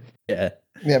pass. Yeah.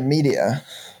 Yeah, media.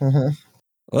 Mhm.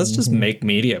 Let's just Mhm. make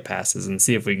media passes and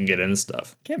see if we can get into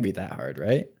stuff. Can't be that hard,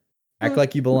 right? Act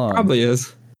like you belong. Probably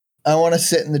is. I want to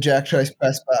sit in the Jack Trice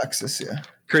press box this year.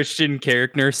 Christian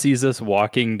Carrickner sees us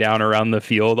walking down around the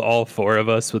field, all four of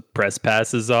us with press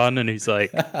passes on, and he's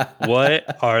like,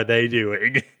 what are they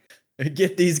doing?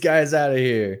 Get these guys out of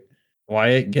here.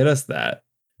 Wyatt, get us that.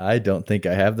 I don't think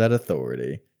I have that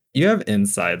authority. You have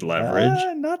inside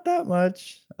leverage. Not that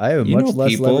much. I have You much know less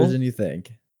people. leverage than you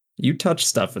think. You touch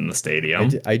stuff in the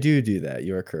stadium. I do that.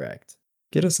 You are correct.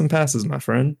 Get us some passes, my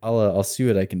friend. I'll see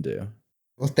what I can do.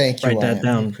 Well, thank you. Write that Wyatt.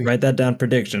 down. Write that down.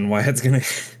 Prediction. Wyatt's gonna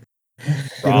get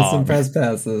us some Wrong. press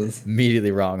passes.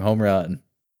 Immediately wrong. Home run.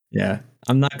 Yeah,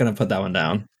 I'm not gonna put that one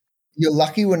down. You're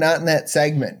lucky we're not in that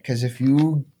segment, because if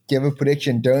you give a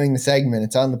prediction during the segment,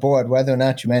 it's on the board whether or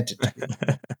not you meant it to be.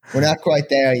 We're not quite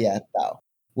there yet, though.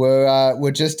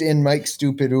 We're just in Mike's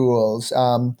stupid rules.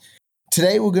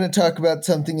 Today we're going to talk about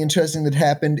something interesting that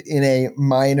happened in a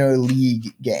minor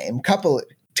league game.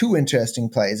 Two interesting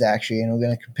plays actually, and we're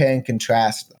going to compare and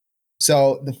contrast them.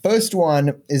 So the first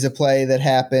one is a play that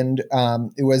happened.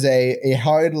 It was a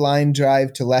hard line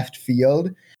drive to left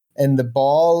field, and the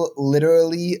ball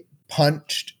literally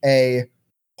punched a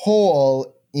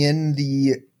hole in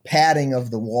the padding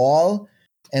of the wall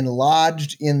and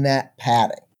lodged in that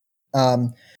padding.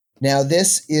 Now,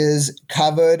 this is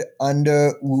covered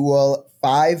under Rule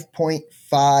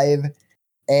 5.5A7.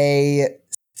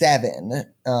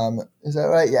 Is that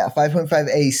right? Yeah,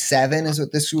 5.5A7 is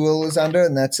what this rule is under,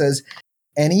 and that says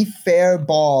any fair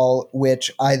ball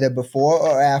which either before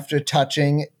or after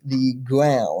touching the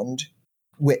ground,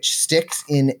 which sticks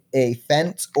in a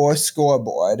fence or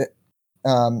scoreboard,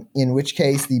 in which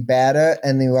case the batter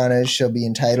and the runners shall be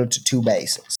entitled to 2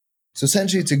 bases. So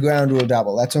essentially, it's a ground rule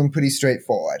double. That's one pretty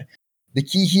straightforward. The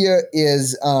key here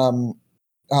is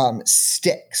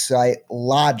sticks, right?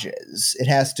 Lodges. It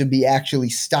has to be actually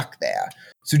stuck there.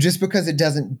 So just because it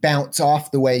doesn't bounce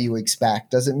off the way you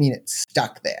expect doesn't mean it's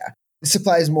stuck there. This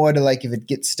applies more to like if it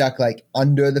gets stuck like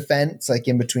under the fence, like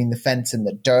in between the fence and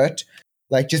the dirt.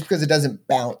 Like just because it doesn't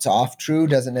bounce off true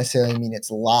doesn't necessarily mean it's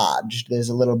lodged. There's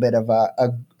a little bit of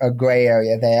a gray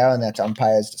area there, and that's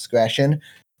umpire's discretion.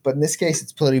 But in this case,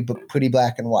 it's pretty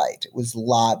black and white. It was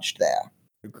lodged there.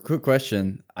 Quick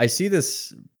question. I see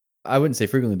this, I wouldn't say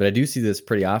frequently, but I do see this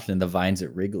pretty often in the vines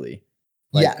at Wrigley.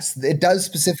 Like, yes, it does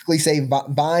specifically say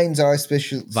vines are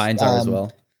Vines are as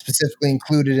well. Specifically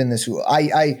included in this rule.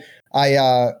 I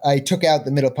took out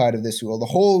the middle part of this rule. The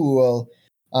whole rule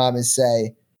is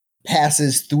say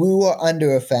passes through or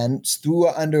under a fence, through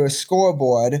or under a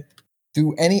scoreboard,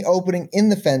 through any opening in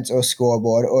the fence or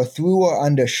scoreboard, or through or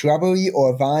under shrubbery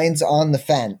or vines on the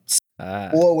fence,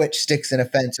 or which sticks in a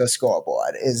fence or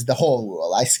scoreboard is the whole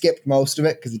rule. I skipped most of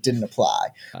it because it didn't apply.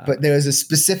 But there's a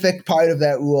specific part of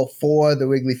that rule for the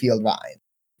Wrigley Field vine.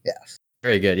 Yes.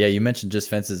 Very good. Yeah, you mentioned just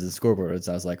fences and scoreboards.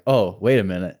 I was like, oh, wait a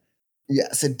minute.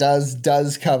 Yes, it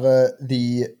does cover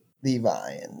the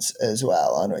vines as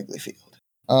well on Wrigley Field.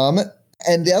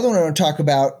 And the other one I want to talk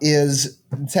about is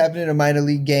it's happened in a minor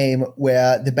league game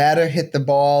where the batter hit the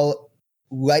ball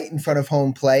right in front of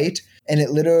home plate, and it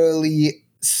literally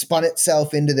spun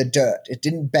itself into the dirt. It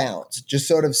didn't bounce. It just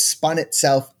sort of spun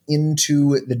itself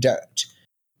into the dirt.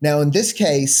 Now, in this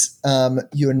case,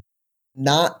 you're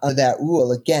not under that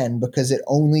rule again because it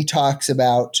only talks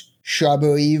about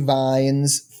shrubbery,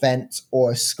 vines, fence,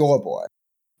 or scoreboard,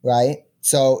 right?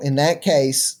 So in that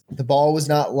case, the ball was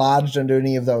not lodged under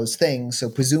any of those things. So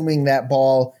presuming that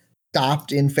ball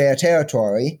stopped in fair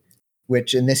territory,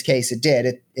 which in this case it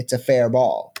did, it's a fair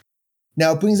ball.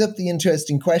 Now it brings up the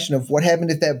interesting question of what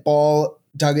happened if that ball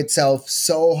dug itself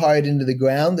so hard into the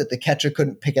ground that the catcher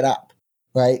couldn't pick it up,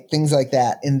 right? Things like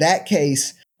that. In that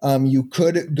case, you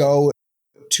could go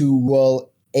to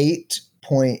Rule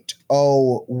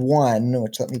 8.01,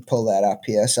 which let me pull that up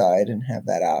here. Sorry, I didn't have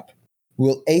that up.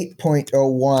 Rule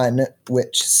 8.01,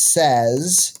 which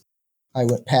says, I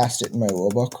went past it in my rule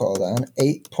book, hold on.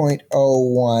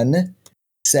 8.01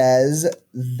 says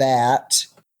that,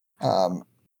 that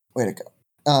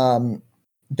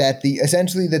the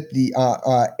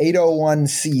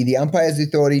 801C, the umpire has the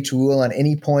authority to rule on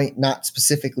any point not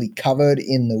specifically covered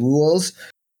in the rules.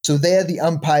 So there the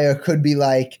umpire could be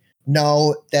like,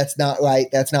 no, that's not right.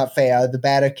 That's not fair. The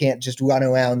batter can't just run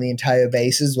around the entire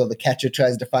bases while the catcher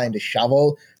tries to find a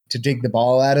shovel to dig the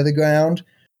ball out of the ground.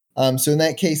 So in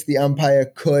that case, the umpire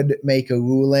could make a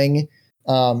ruling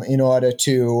in order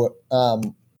to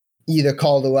either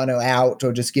call the runner out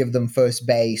or just give them first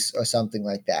base or something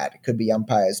like that. It could be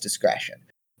umpire's discretion.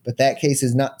 But that case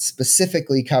is not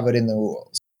specifically covered in the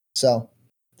rules. So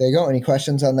there you go. Any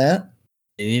questions on that?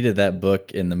 You needed that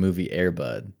book in the movie Air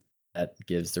Bud. That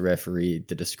gives the referee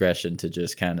the discretion to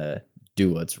just kind of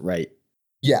do what's right.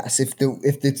 Yes, if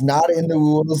it's not in the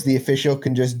rules, the official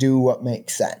can just do what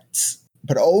makes sense,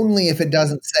 but only if it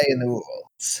doesn't say in the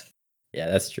rules.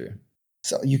 Yeah, that's true.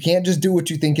 So you can't just do what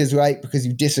you think is right because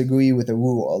you disagree with a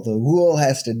rule. The rule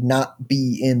has to not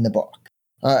be in the book.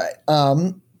 All right.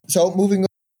 So moving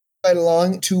right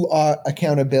along to our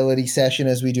accountability session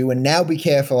as we do. And now be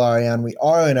careful, Ariane. We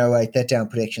are in our Write That Down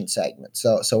prediction segment.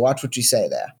 So watch what you say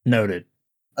there. Noted.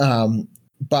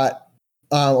 But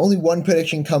only one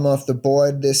prediction come off the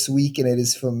board this week, and it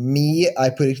is from me. I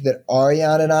predicted that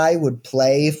Ariane and I would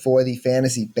play for the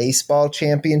Fantasy Baseball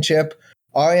Championship.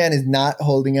 Ariane is not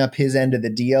holding up his end of the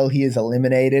deal. He is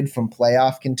eliminated from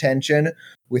playoff contention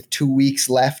with 2 weeks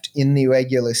left in the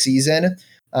regular season.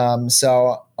 Yeah,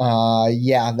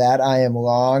 that I am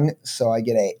wrong. So I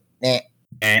get a nah.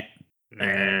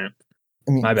 I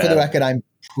mean, for the record, I'm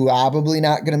probably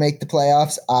not going to make the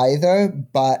playoffs either,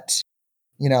 but,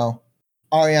 you know,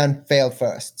 Ariane failed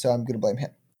first, so I'm going to blame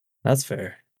him. That's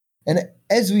fair. And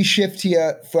as we shift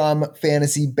here from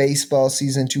fantasy baseball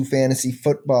season to fantasy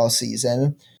football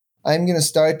season, I'm going to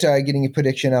start getting a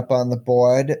prediction up on the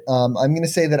board. I'm going to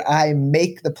say that I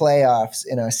make the playoffs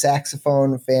in our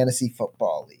Saxophone Fantasy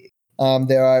Football League.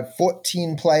 There are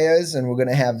 14 players, and we're going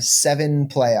to have 7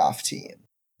 playoff teams.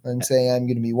 I'm saying I'm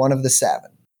going to be one of the 7.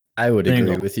 I would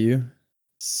agree with you.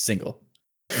 Single.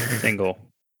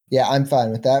 Yeah, I'm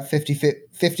fine with that.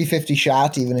 50-50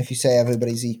 shot, even if you say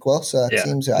everybody's equal. So that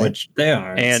seems right. Which they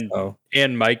are.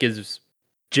 And Mike is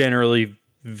generally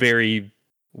very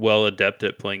well adept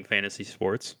at playing fantasy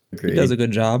sports. Agreed. He does a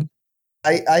good job.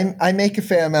 I make a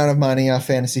fair amount of money off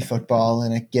fantasy football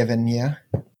in a given year.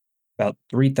 About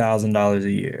 $3,000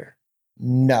 a year.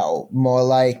 No, more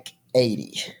like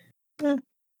 80.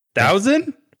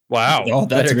 1,000? Wow. Oh,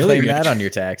 that's Better really claim good. that on your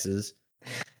taxes.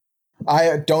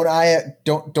 I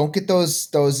don't get those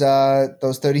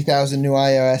 30,000 new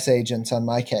IRS agents on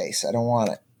my case. I don't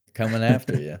want it. Coming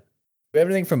after you. We have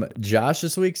anything from Josh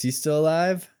this week? Is he still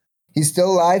alive? He's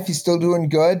still alive. He's still doing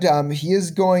good. He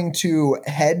is going to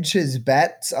hedge his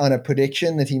bets on a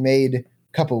prediction that he made a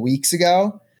couple weeks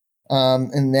ago.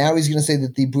 And now he's going to say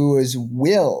that the Brewers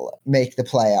will make the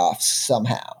playoffs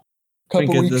somehow. A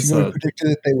couple weeks ago, he predicted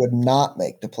that they would not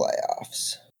make the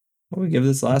playoffs. What did we give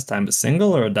this last time? A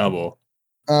single or a double?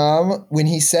 When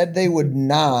he said they would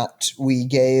not, we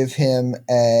gave him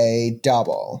a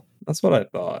double. That's what I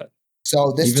thought.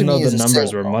 So this Even to though me the is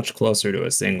numbers a were much closer to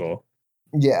a single.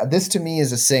 Yeah, this to me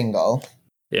is a single.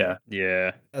 Yeah.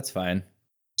 Yeah. That's fine.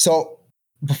 So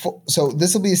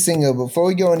this will be a single. Before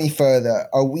we go any further,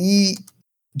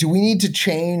 do we need to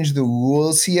change the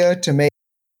rules here to make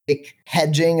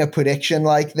hedging a prediction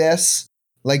like this,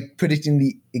 like predicting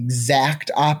the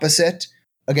exact opposite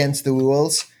against the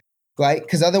rules, right?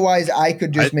 Because otherwise I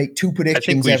could just make two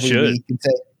predictions every week and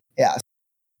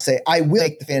say I will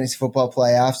make the fantasy football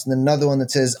playoffs, and then another one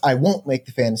that says I won't make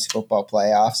the fantasy football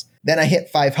playoffs. Then I hit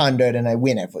 500 and I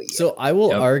win every year. So I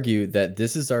will argue that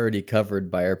this is already covered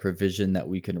by our provision that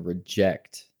we can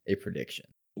reject a prediction.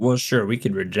 Well, sure, we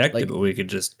could reject it, but we could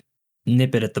just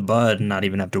nip it at the bud and not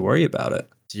even have to worry about it.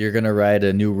 So you're going to write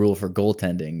a new rule for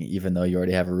goaltending, even though you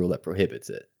already have a rule that prohibits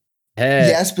it. Hey.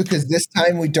 Yes, because this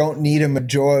time we don't need a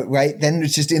majority, right? Then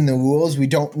it's just in the rules. We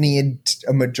don't need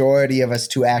a majority of us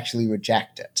to actually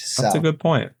reject it. So. That's a good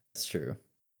point. That's true.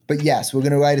 But yes, we're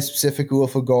going to write a specific rule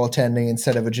for goaltending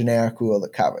instead of a generic rule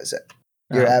that covers it.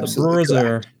 You're absolutely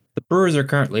correct. The Brewers are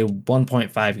currently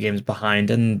 1.5 games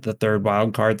behind in the third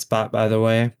wild card spot, by the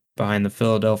way, behind the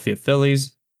Philadelphia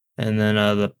Phillies and then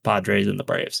the Padres and the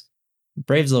Braves. The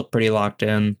Braves look pretty locked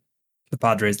in. The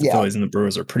Padres, the Phillies, and the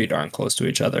Brewers are pretty darn close to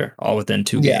each other, all within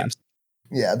 2 games.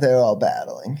 Yeah, they're all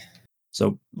battling.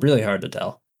 So really hard to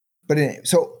tell. But anyway,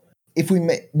 so if we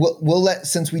we'll let,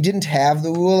 since we didn't have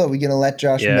the rule, are we going to let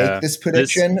Josh make this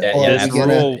prediction?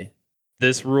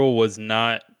 This rule was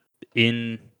not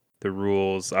in the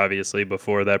rules, obviously,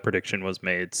 before that prediction was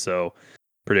made. So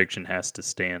prediction has to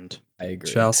stand. I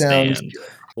agree. Shall stand.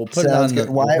 We'll put it on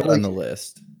the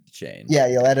list. Change. Yeah,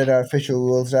 you'll edit our official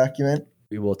rules document.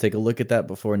 We will take a look at that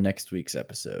before next week's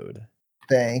episode.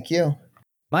 Thank you.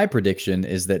 My prediction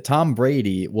is that Tom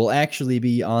Brady will actually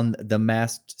be on The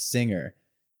Masked Singer.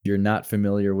 If you're not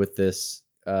familiar with this,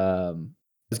 I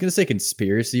was going to say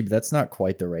conspiracy, but that's not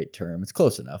quite the right term. It's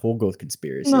close enough. We'll go with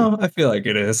conspiracy. No, I feel like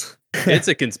it is. It's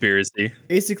a conspiracy.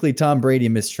 Basically, Tom Brady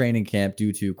missed training camp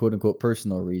due to quote-unquote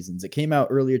personal reasons. It came out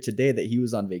earlier today that he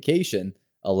was on vacation,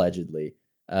 allegedly,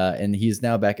 and he's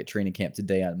now back at training camp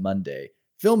today on Monday.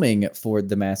 Filming for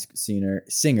The Masked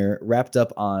Singer wrapped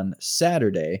up on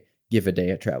Saturday. Give a day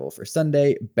of travel for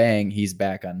Sunday. Bang, he's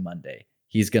back on Monday.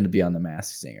 He's going to be on The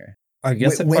Masked Singer. I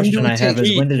guess the question I have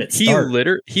is when did it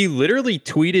start? He literally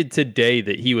tweeted today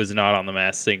that he was not on The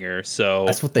Masked Singer. So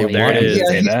that's what they wanted to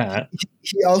say that.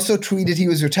 He also tweeted he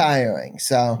was retiring.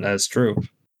 So that's true.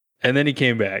 And then he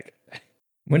came back.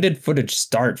 When did footage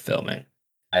start filming?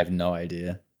 I have no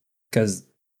idea. Because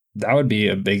that would be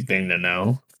a big thing to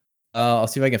know. I'll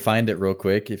see if I can find it real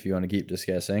quick if you want to keep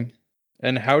discussing.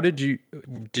 And how did you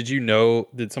know,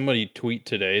 did somebody tweet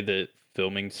today that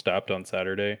filming stopped on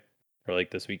Saturday or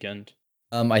like this weekend?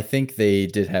 I think they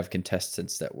did have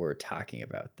contestants that were talking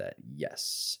about that.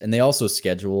 Yes. And they also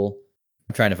schedule.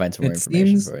 I'm trying to find some more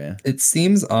information for you. It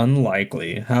seems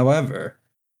unlikely. However,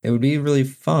 it would be really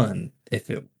fun if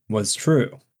it was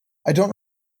true. I don't know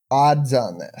odds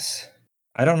on this.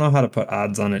 I don't know how to put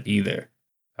odds on it either.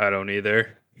 I don't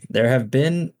either. There have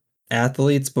been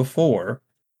athletes before.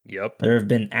 Yep. There have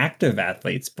been active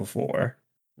athletes before.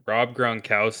 Rob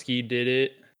Gronkowski did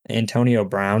it. Antonio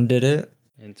Brown did it.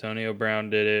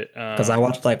 Because I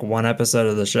watched like one episode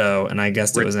of the show and I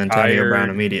guessed it was Antonio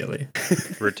Brown immediately.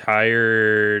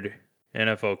 Retired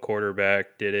NFL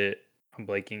quarterback did it. I'm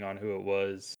blanking on who it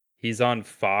was. He's on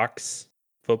Fox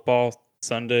Football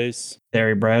Sundays.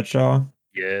 Terry Bradshaw.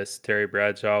 Yes, Terry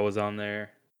Bradshaw was on there.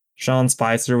 Sean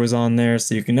Spicer was on there,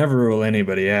 so you can never rule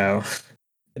anybody out.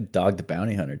 Dog the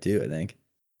Bounty Hunter too, I think.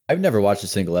 I've never watched a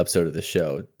single episode of the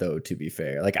show, though, to be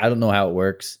fair. Like, I don't know how it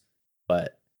works,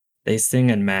 but they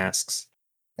sing in masks.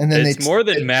 And then it's more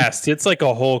than masks. It's like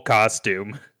a whole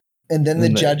costume. And then the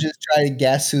judges try to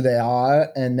guess who they are,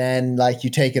 and then like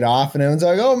you take it off, and everyone's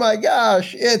like, "Oh my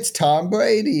gosh, it's Tom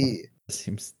Brady."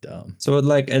 Seems dumb. So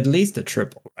like at least a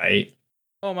triple, right?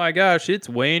 Oh my gosh, it's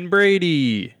Wayne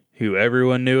Brady, who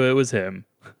everyone knew it was him.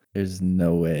 There's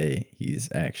no way he's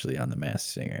actually on The Masked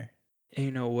Singer.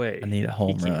 Ain't no way. I need a He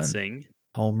home can't run. sing.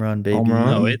 Home run, baby. Home run?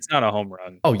 No, it's not a home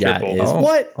run. Oh, yeah, Triple. it is. Oh.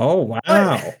 What? Oh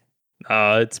wow.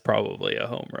 It's probably a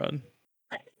home run.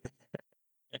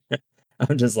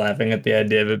 I'm just laughing at the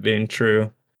idea of it being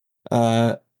true.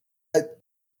 I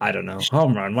don't know.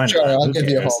 Home run. Why not? Sure, I'll Who give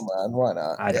you a cares? home run. Why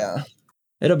not? I don't Yeah. know.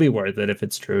 It'll be worth it if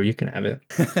it's true. You can have it.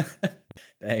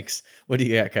 Thanks. What do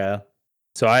you got, Kyle?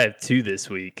 So I have two this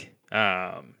week.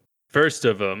 First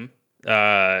of them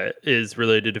is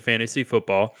related to fantasy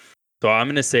football. So I'm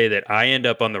going to say that I end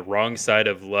up on the wrong side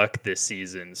of luck this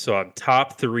season. So I'm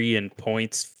top 3 in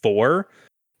points for,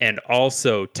 and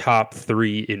also top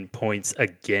 3 in points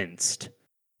against.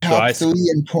 Top 3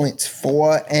 in points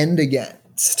for and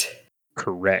against.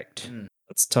 Correct.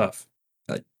 That's tough.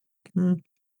 Like,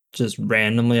 just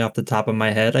randomly off the top of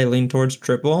my head, I lean towards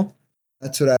triple.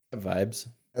 That's what Vibes.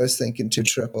 I was thinking to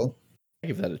triple. I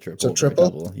give that a triple. So over a triple?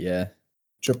 double. Yeah.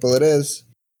 Triple it is.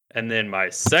 And then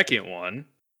my second one,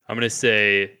 I'm going to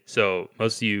say, so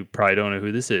most of you probably don't know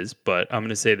who this is, but I'm going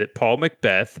to say that Paul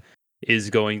Macbeth is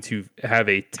going to have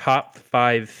a top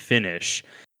 5 finish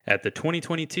at the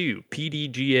 2022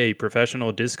 PDGA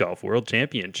Professional Disc Golf World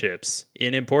Championships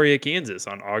in Emporia, Kansas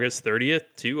on August 30th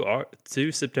to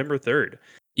September 3rd.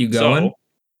 You going? So,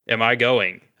 am I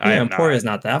going? Yeah, I am Emporia's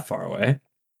not that far away.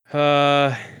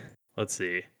 Let's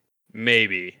see.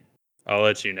 Maybe. I'll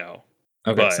let you know.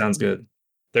 Okay, But sounds good.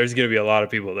 There's going to be a lot of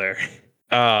people there.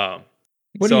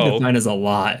 What do you define as a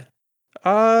lot?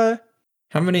 How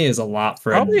many is a lot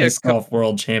for a disc golf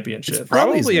world championship?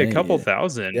 Probably a couple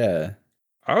thousand. Yeah.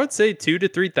 I would say 2,000 to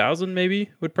 3,000 maybe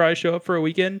would probably show up for a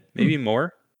weekend, maybe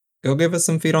more. Go give us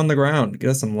some feet on the ground.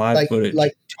 Get us some live footage.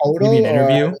 Like total maybe an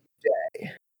interview.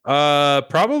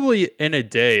 Probably in a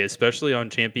day, especially on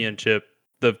championship.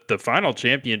 The final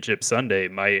championship Sunday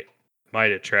might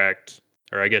attract,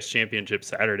 or I guess championship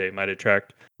Saturday might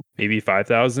attract maybe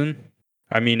 5,000.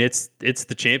 I mean, it's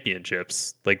the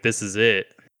championships. Like, this is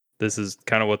it. This is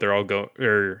kind of what they're all going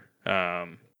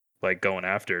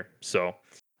after. So,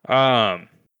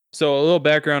 so a little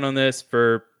background on this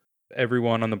for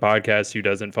everyone on the podcast who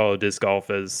doesn't follow disc golf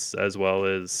as well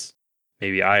as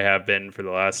maybe I have been for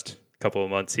the last couple of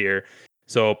months here.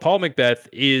 So Paul Macbeth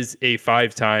is a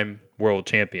 5-time world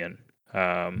champion.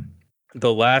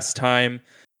 The last time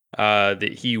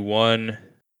that he won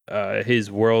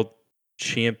his world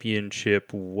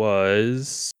championship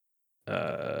was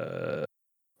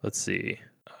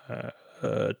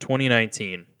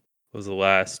 2019 was the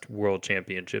last world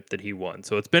championship that he won.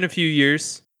 So it's been a few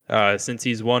years since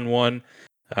he's won one.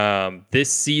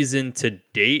 This season to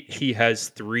date, he has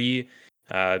 3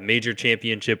 major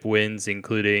championship wins,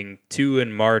 including 2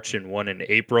 in March and 1 in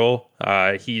April.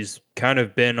 He's kind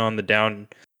of been on the down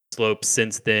slope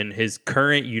since then. His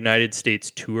current United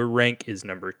States Tour rank is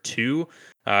number 2.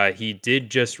 He did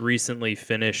just recently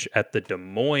finish at the Des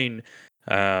Moines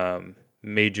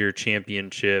major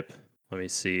championship. Let me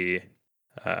see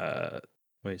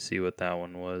what that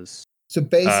one was. So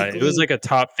basically, it was like a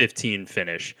top 15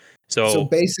 finish. So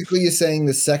basically, you're saying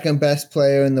the second best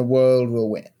player in the world will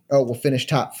win. Oh, will finish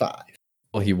top 5.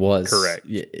 Well, he was correct.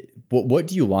 Yeah. What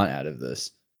do you want out of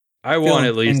this? I want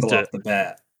at least off the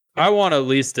bat. I want at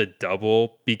least a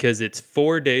double because it's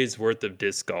 4 days worth of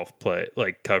disc golf play,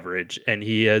 like coverage, and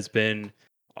he has been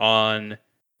on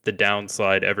the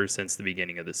downslide ever since the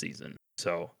beginning of the season.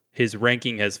 So his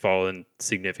ranking has fallen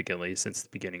significantly since the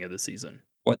beginning of the season.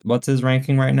 What's his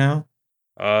ranking right now?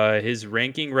 His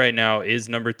ranking right now is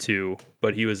number 2,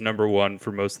 but he was number 1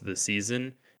 for most of the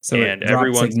season. So and it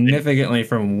dropped significantly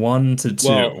from 1 to 2.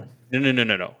 Well,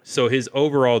 no. So his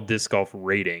overall disc golf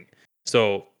rating.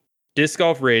 So disc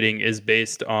golf rating is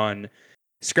based on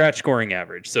scratch scoring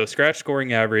average. So scratch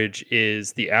scoring average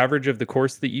is the average of the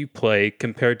course that you play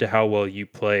compared to how well you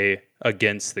play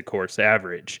against the course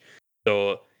average.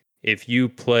 So if you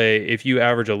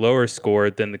average a lower score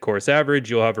than the course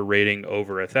average, you'll have a rating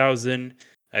over 1,000.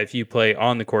 If you play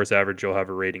on the course average, you'll have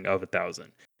a rating of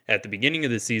 1,000. At the beginning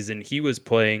of the season, he was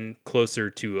playing closer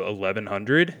to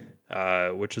 1,100,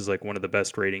 which is like one of the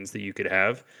best ratings that you could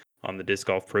have on the Disc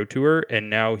Golf Pro Tour. And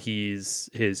now his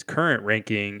current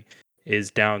ranking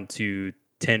is down to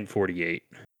 1048.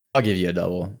 I'll give you a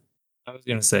double. I was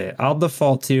going to say, I'll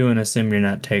default to you and assume you're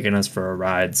not taking us for a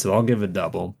ride, so I'll give a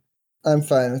double. I'm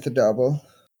fine with a double.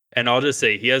 And I'll just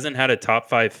say, he hasn't had a top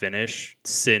 5 finish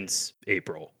since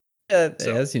April. Yeah,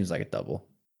 that seems like a double.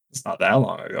 It's not that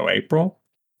long ago, April.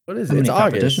 What is How it? many It's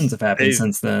competitions August. have happened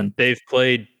since then? They've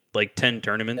played like 10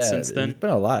 tournaments since It's then. been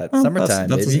a lot. Oh, Summertime,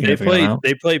 that's a baby. significant amount.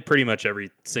 They play pretty much every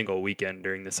single weekend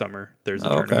during the summer. There's a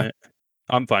Oh, okay. tournament.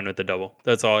 I'm fine with the double.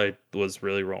 That's all I was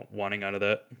really wanting out of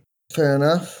that. Fair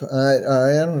enough. All right,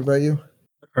 Ariane, what about you?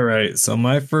 All right. So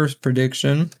my first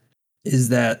prediction is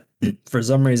that for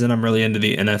some reason I'm really into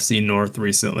the NFC North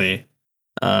recently.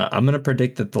 I'm going to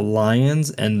predict that the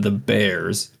Lions and the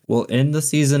Bears will end the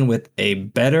season with a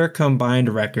better combined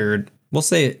record. We'll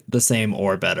say the same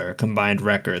or better combined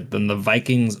record than the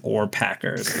Vikings or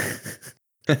Packers.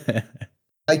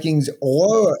 Vikings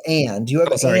or and? You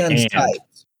have and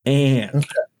types. And. Okay.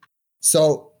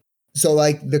 So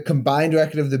like the combined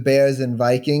record of the Bears and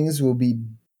Vikings will be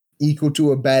equal to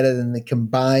or better than the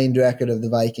combined record of the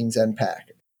Vikings and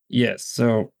Packers. Yes.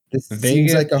 So This Vegas,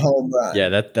 seems like a home run. Yeah,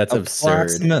 that's absurd.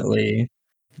 Approximately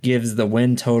gives the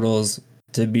win totals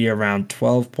to be around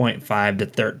 12.5 to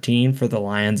 13 for the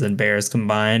Lions and Bears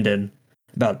combined, and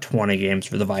about 20 games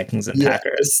for the Vikings and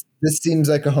Packers. This seems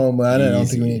like a home run. I don't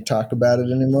think we Easy. need to talk about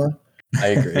it anymore. I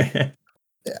agree.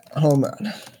 Yeah, home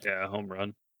run. Yeah, home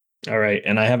run. All right,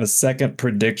 and I have a second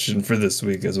prediction for this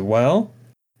week as well.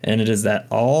 And it is that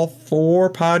all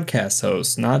 4 podcast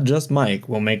hosts, not just Mike,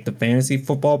 will make the fantasy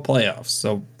football playoffs.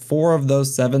 So 4 of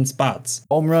those 7 spots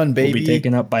Home run, baby. will be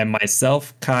taken up by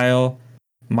myself, Kyle,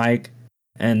 Mike,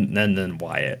 and then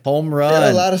Wyatt. Home There are a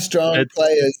run. lot of strong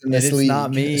players in this it's league.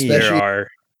 not me. Especially There are.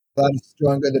 a lot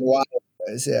stronger than Wyatt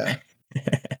was, yeah.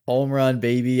 Home run,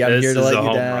 baby. I'm This here to is let a you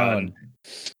home down. run.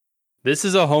 This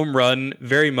is a home run,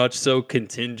 very much so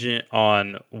contingent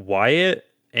on Wyatt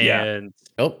and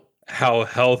Oh, how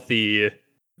healthy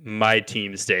my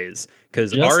team stays.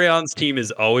 Because Just- Ariane's team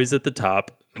is always at the top.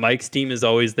 Mike's team is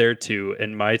always there too.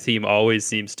 And my team always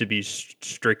seems to be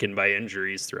stricken by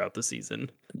injuries throughout the season.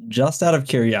 Just out of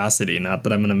curiosity, not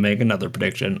that I'm going to make another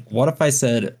prediction, what if I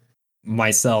said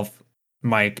myself,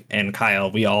 Mike, and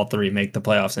Kyle, we all 3 make the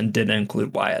playoffs and didn't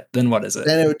include Wyatt? Then what is it?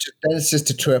 Then it's just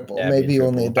a triple, Yeah, it'd be maybe a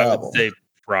only a triple. I double. would say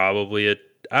probably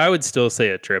I would still say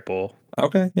a triple.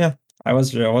 Okay, yeah. I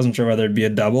wasn't sure whether it'd be a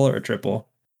double or a triple.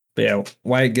 But yeah,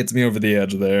 Wyatt gets me over the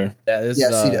edge there. yeah, this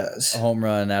Yes, is he does. a home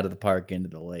run out of the park into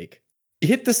the lake. He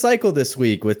hit the cycle this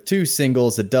week with 2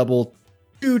 singles, a double,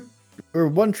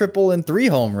 1 triple, and 3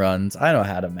 home runs. I know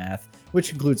how to math, which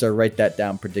concludes our Write That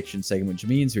Down prediction segment, which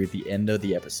means we're at the end of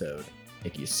the episode.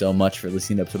 Thank you so much for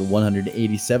listening to episode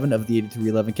 187 of the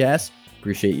 8311 cast.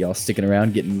 Appreciate y'all sticking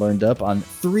around, getting learned up on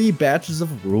 3 batches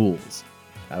of rules.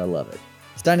 Gotta love it.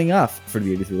 Signing off for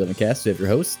the 8311 cast, we have your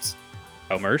hosts,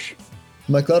 Mersh.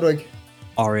 Mike Ludwig.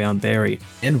 Ariane Barry.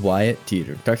 and Wyatt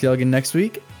Teeter. Talk to y'all again next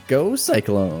week. Go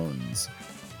Cyclones!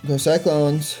 Go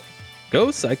Cyclones.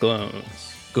 Go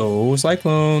Cyclones. Go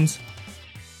Cyclones.